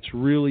 It's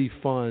really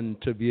fun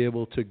to be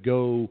able to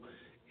go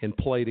and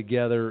play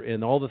together,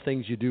 and all the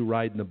things you do,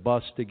 riding the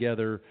bus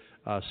together,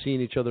 seeing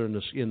each other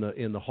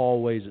in the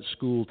hallways at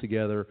school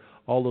together,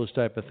 all those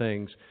type of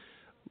things.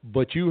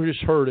 But you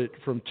just heard it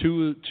from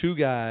two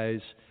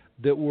guys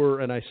that were,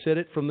 and I said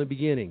it from the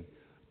beginning,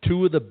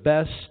 two of the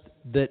best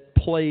that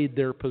played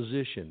their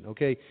position.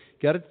 Okay,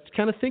 got to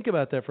kind of think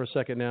about that for a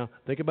second now.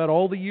 Think about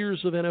all the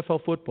years of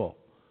NFL football.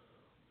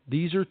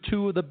 These are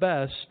two of the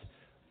best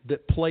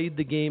that played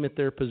the game at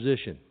their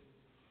position.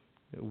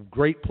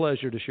 Great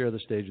pleasure to share the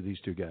stage with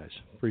these two guys.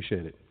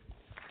 Appreciate it.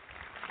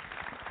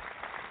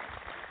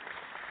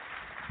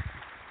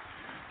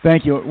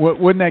 Thank you.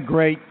 Wasn't that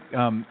great?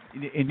 And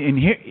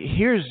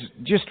here's,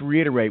 just to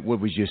reiterate what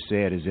was just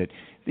said, is that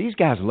these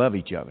guys love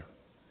each other.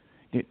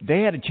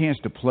 They had a chance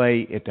to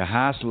play at the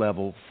highest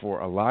level for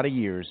a lot of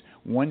years,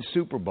 won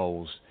Super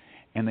Bowls,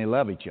 and they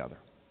love each other.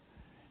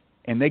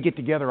 And they get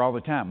together all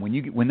the time.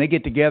 When they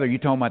get together, you're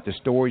talking about the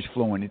stories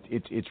flowing.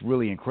 It's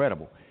really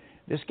incredible.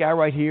 This guy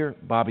right here,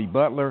 Bobby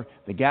Butler,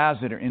 the guys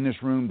that are in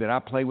this room that I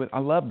play with, I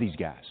love these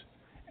guys.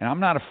 And I'm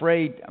not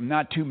afraid, I'm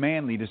not too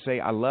manly to say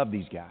I love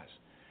these guys.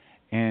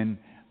 And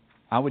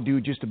I would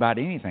do just about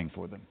anything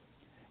for them.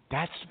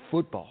 That's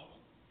football.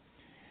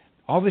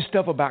 All this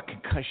stuff about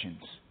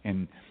concussions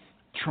and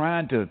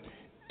trying to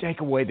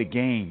take away the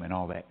game and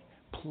all that,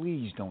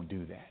 please don't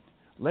do that.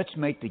 Let's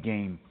make the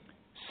game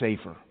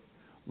safer.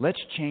 Let's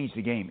change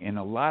the game. And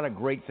a lot of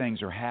great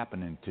things are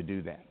happening to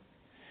do that.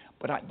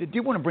 But I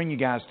do want to bring you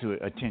guys to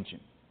attention.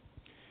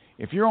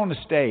 If you're on the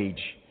stage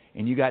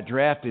and you got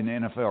drafted in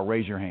the NFL,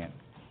 raise your hand.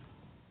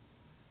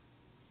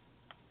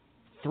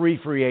 3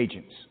 free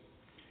agents.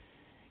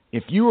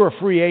 If you are a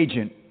free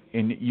agent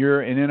and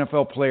you're an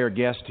NFL player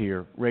guest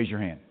here, raise your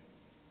hand.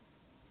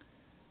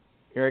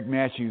 Eric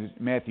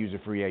Matthews a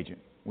free agent.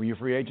 Were you a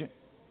free agent?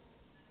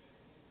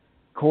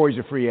 Corey's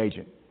a free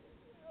agent.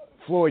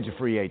 Floyd's a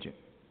free agent.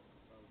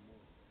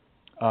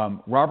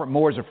 Robert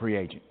Moore's a free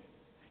agent.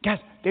 Guys,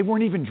 they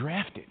weren't even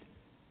drafted.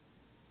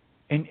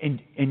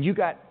 And you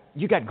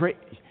got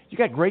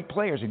great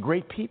players and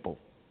great people.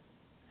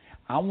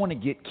 I want to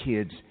get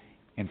kids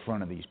in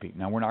front of these people.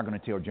 Now, we're not going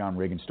to tell John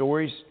Reagan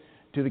stories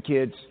to the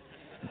kids.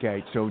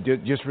 Okay, so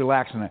just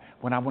relax on that.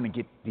 But I want to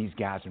get these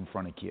guys in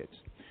front of kids.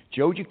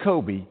 Joe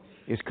Jacoby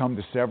has come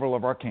to several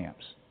of our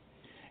camps.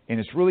 And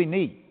it's really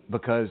neat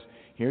because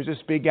here's this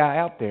big guy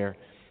out there,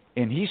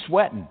 and he's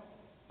sweating.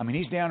 I mean,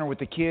 he's down there with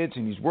the kids,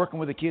 and he's working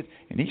with the kids,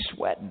 and he's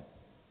sweating.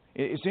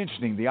 It's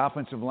interesting. The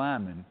offensive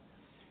linemen,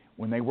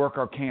 when they work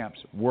our camps,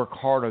 work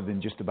harder than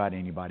just about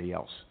anybody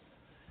else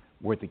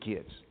with the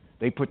kids.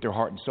 They put their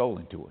heart and soul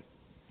into it.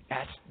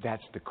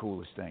 That's the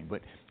coolest thing.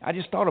 But I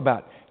just thought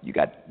about you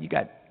got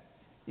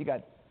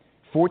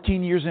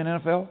 14 years in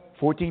NFL,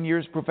 14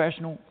 years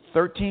professional,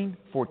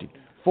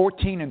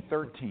 14 and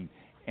 13,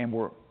 and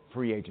were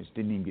free agents,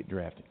 didn't even get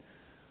drafted.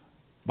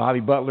 Bobby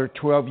Butler,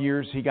 12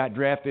 years, he got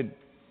drafted.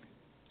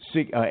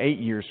 8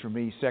 years for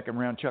me, second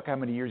round. Chuck, how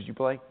many years did you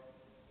play?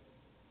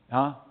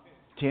 10.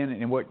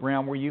 And what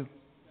round were you?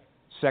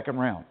 Second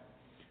round.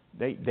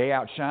 They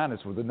outshine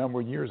us with the number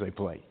of years they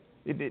played.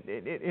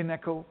 Isn't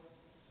that cool?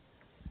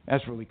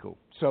 That's really cool.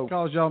 So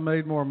because y'all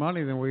made more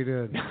money than we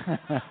did.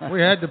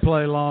 We had to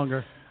play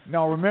longer.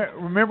 No,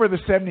 remember the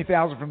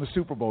 $70,000 from the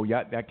Super Bowl?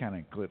 Yeah, that kind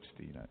of eclipsed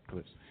me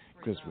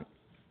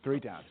 3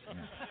 times. Yeah.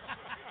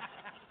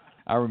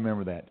 I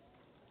remember that.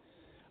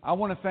 I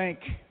want to thank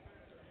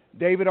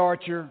David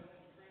Archer,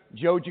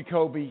 Joe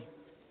Jacoby,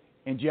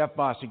 and Jeff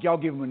Bostic. Y'all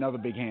give them another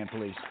big hand,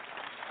 please.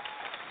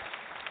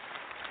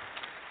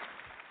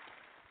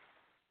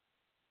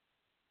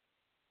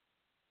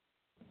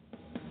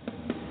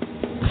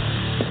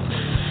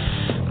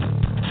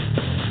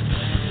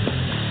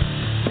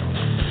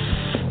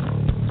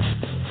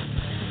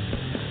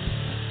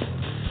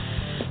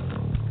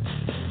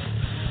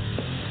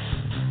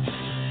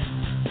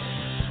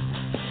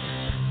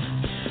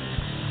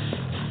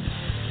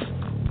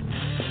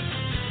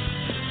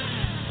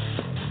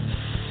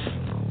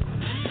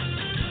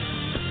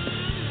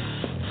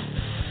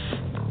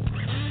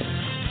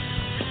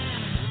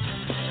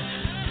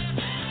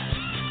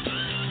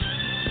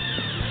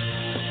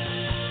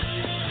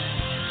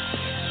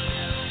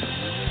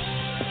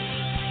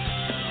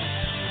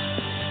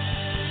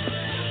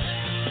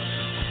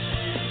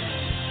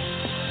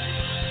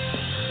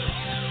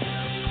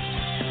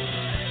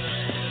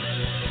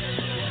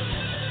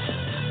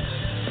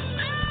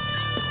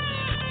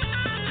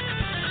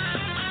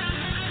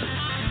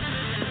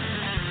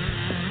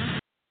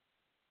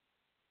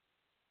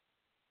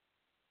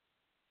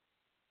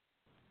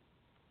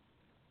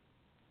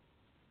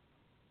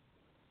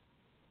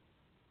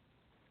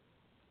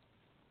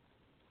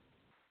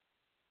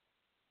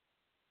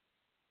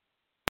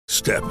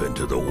 Step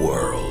into the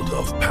world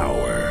of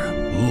power,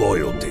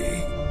 loyalty,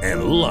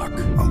 and luck.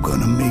 I'm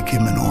gonna make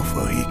him an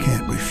offer he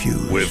can't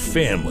refuse. With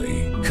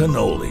family,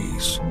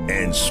 cannolis,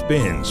 and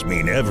spins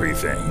mean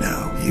everything.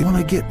 Now, you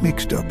wanna get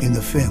mixed up in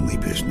the family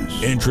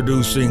business.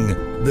 Introducing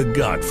The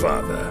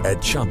Godfather at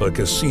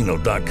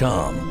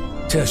ChumbaCasino.com.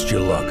 Test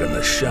your luck in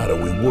the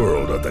shadowy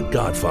world of The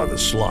Godfather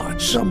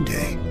slot.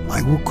 Someday,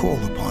 I will call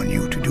upon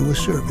you to do a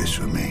service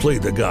for me. Play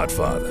The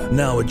Godfather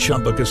now at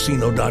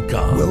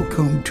ChumbaCasino.com.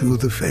 Welcome to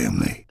the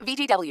family.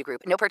 VGW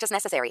Group. No purchase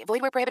necessary.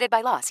 Void where prohibited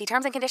by law. See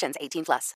terms and conditions. 18+.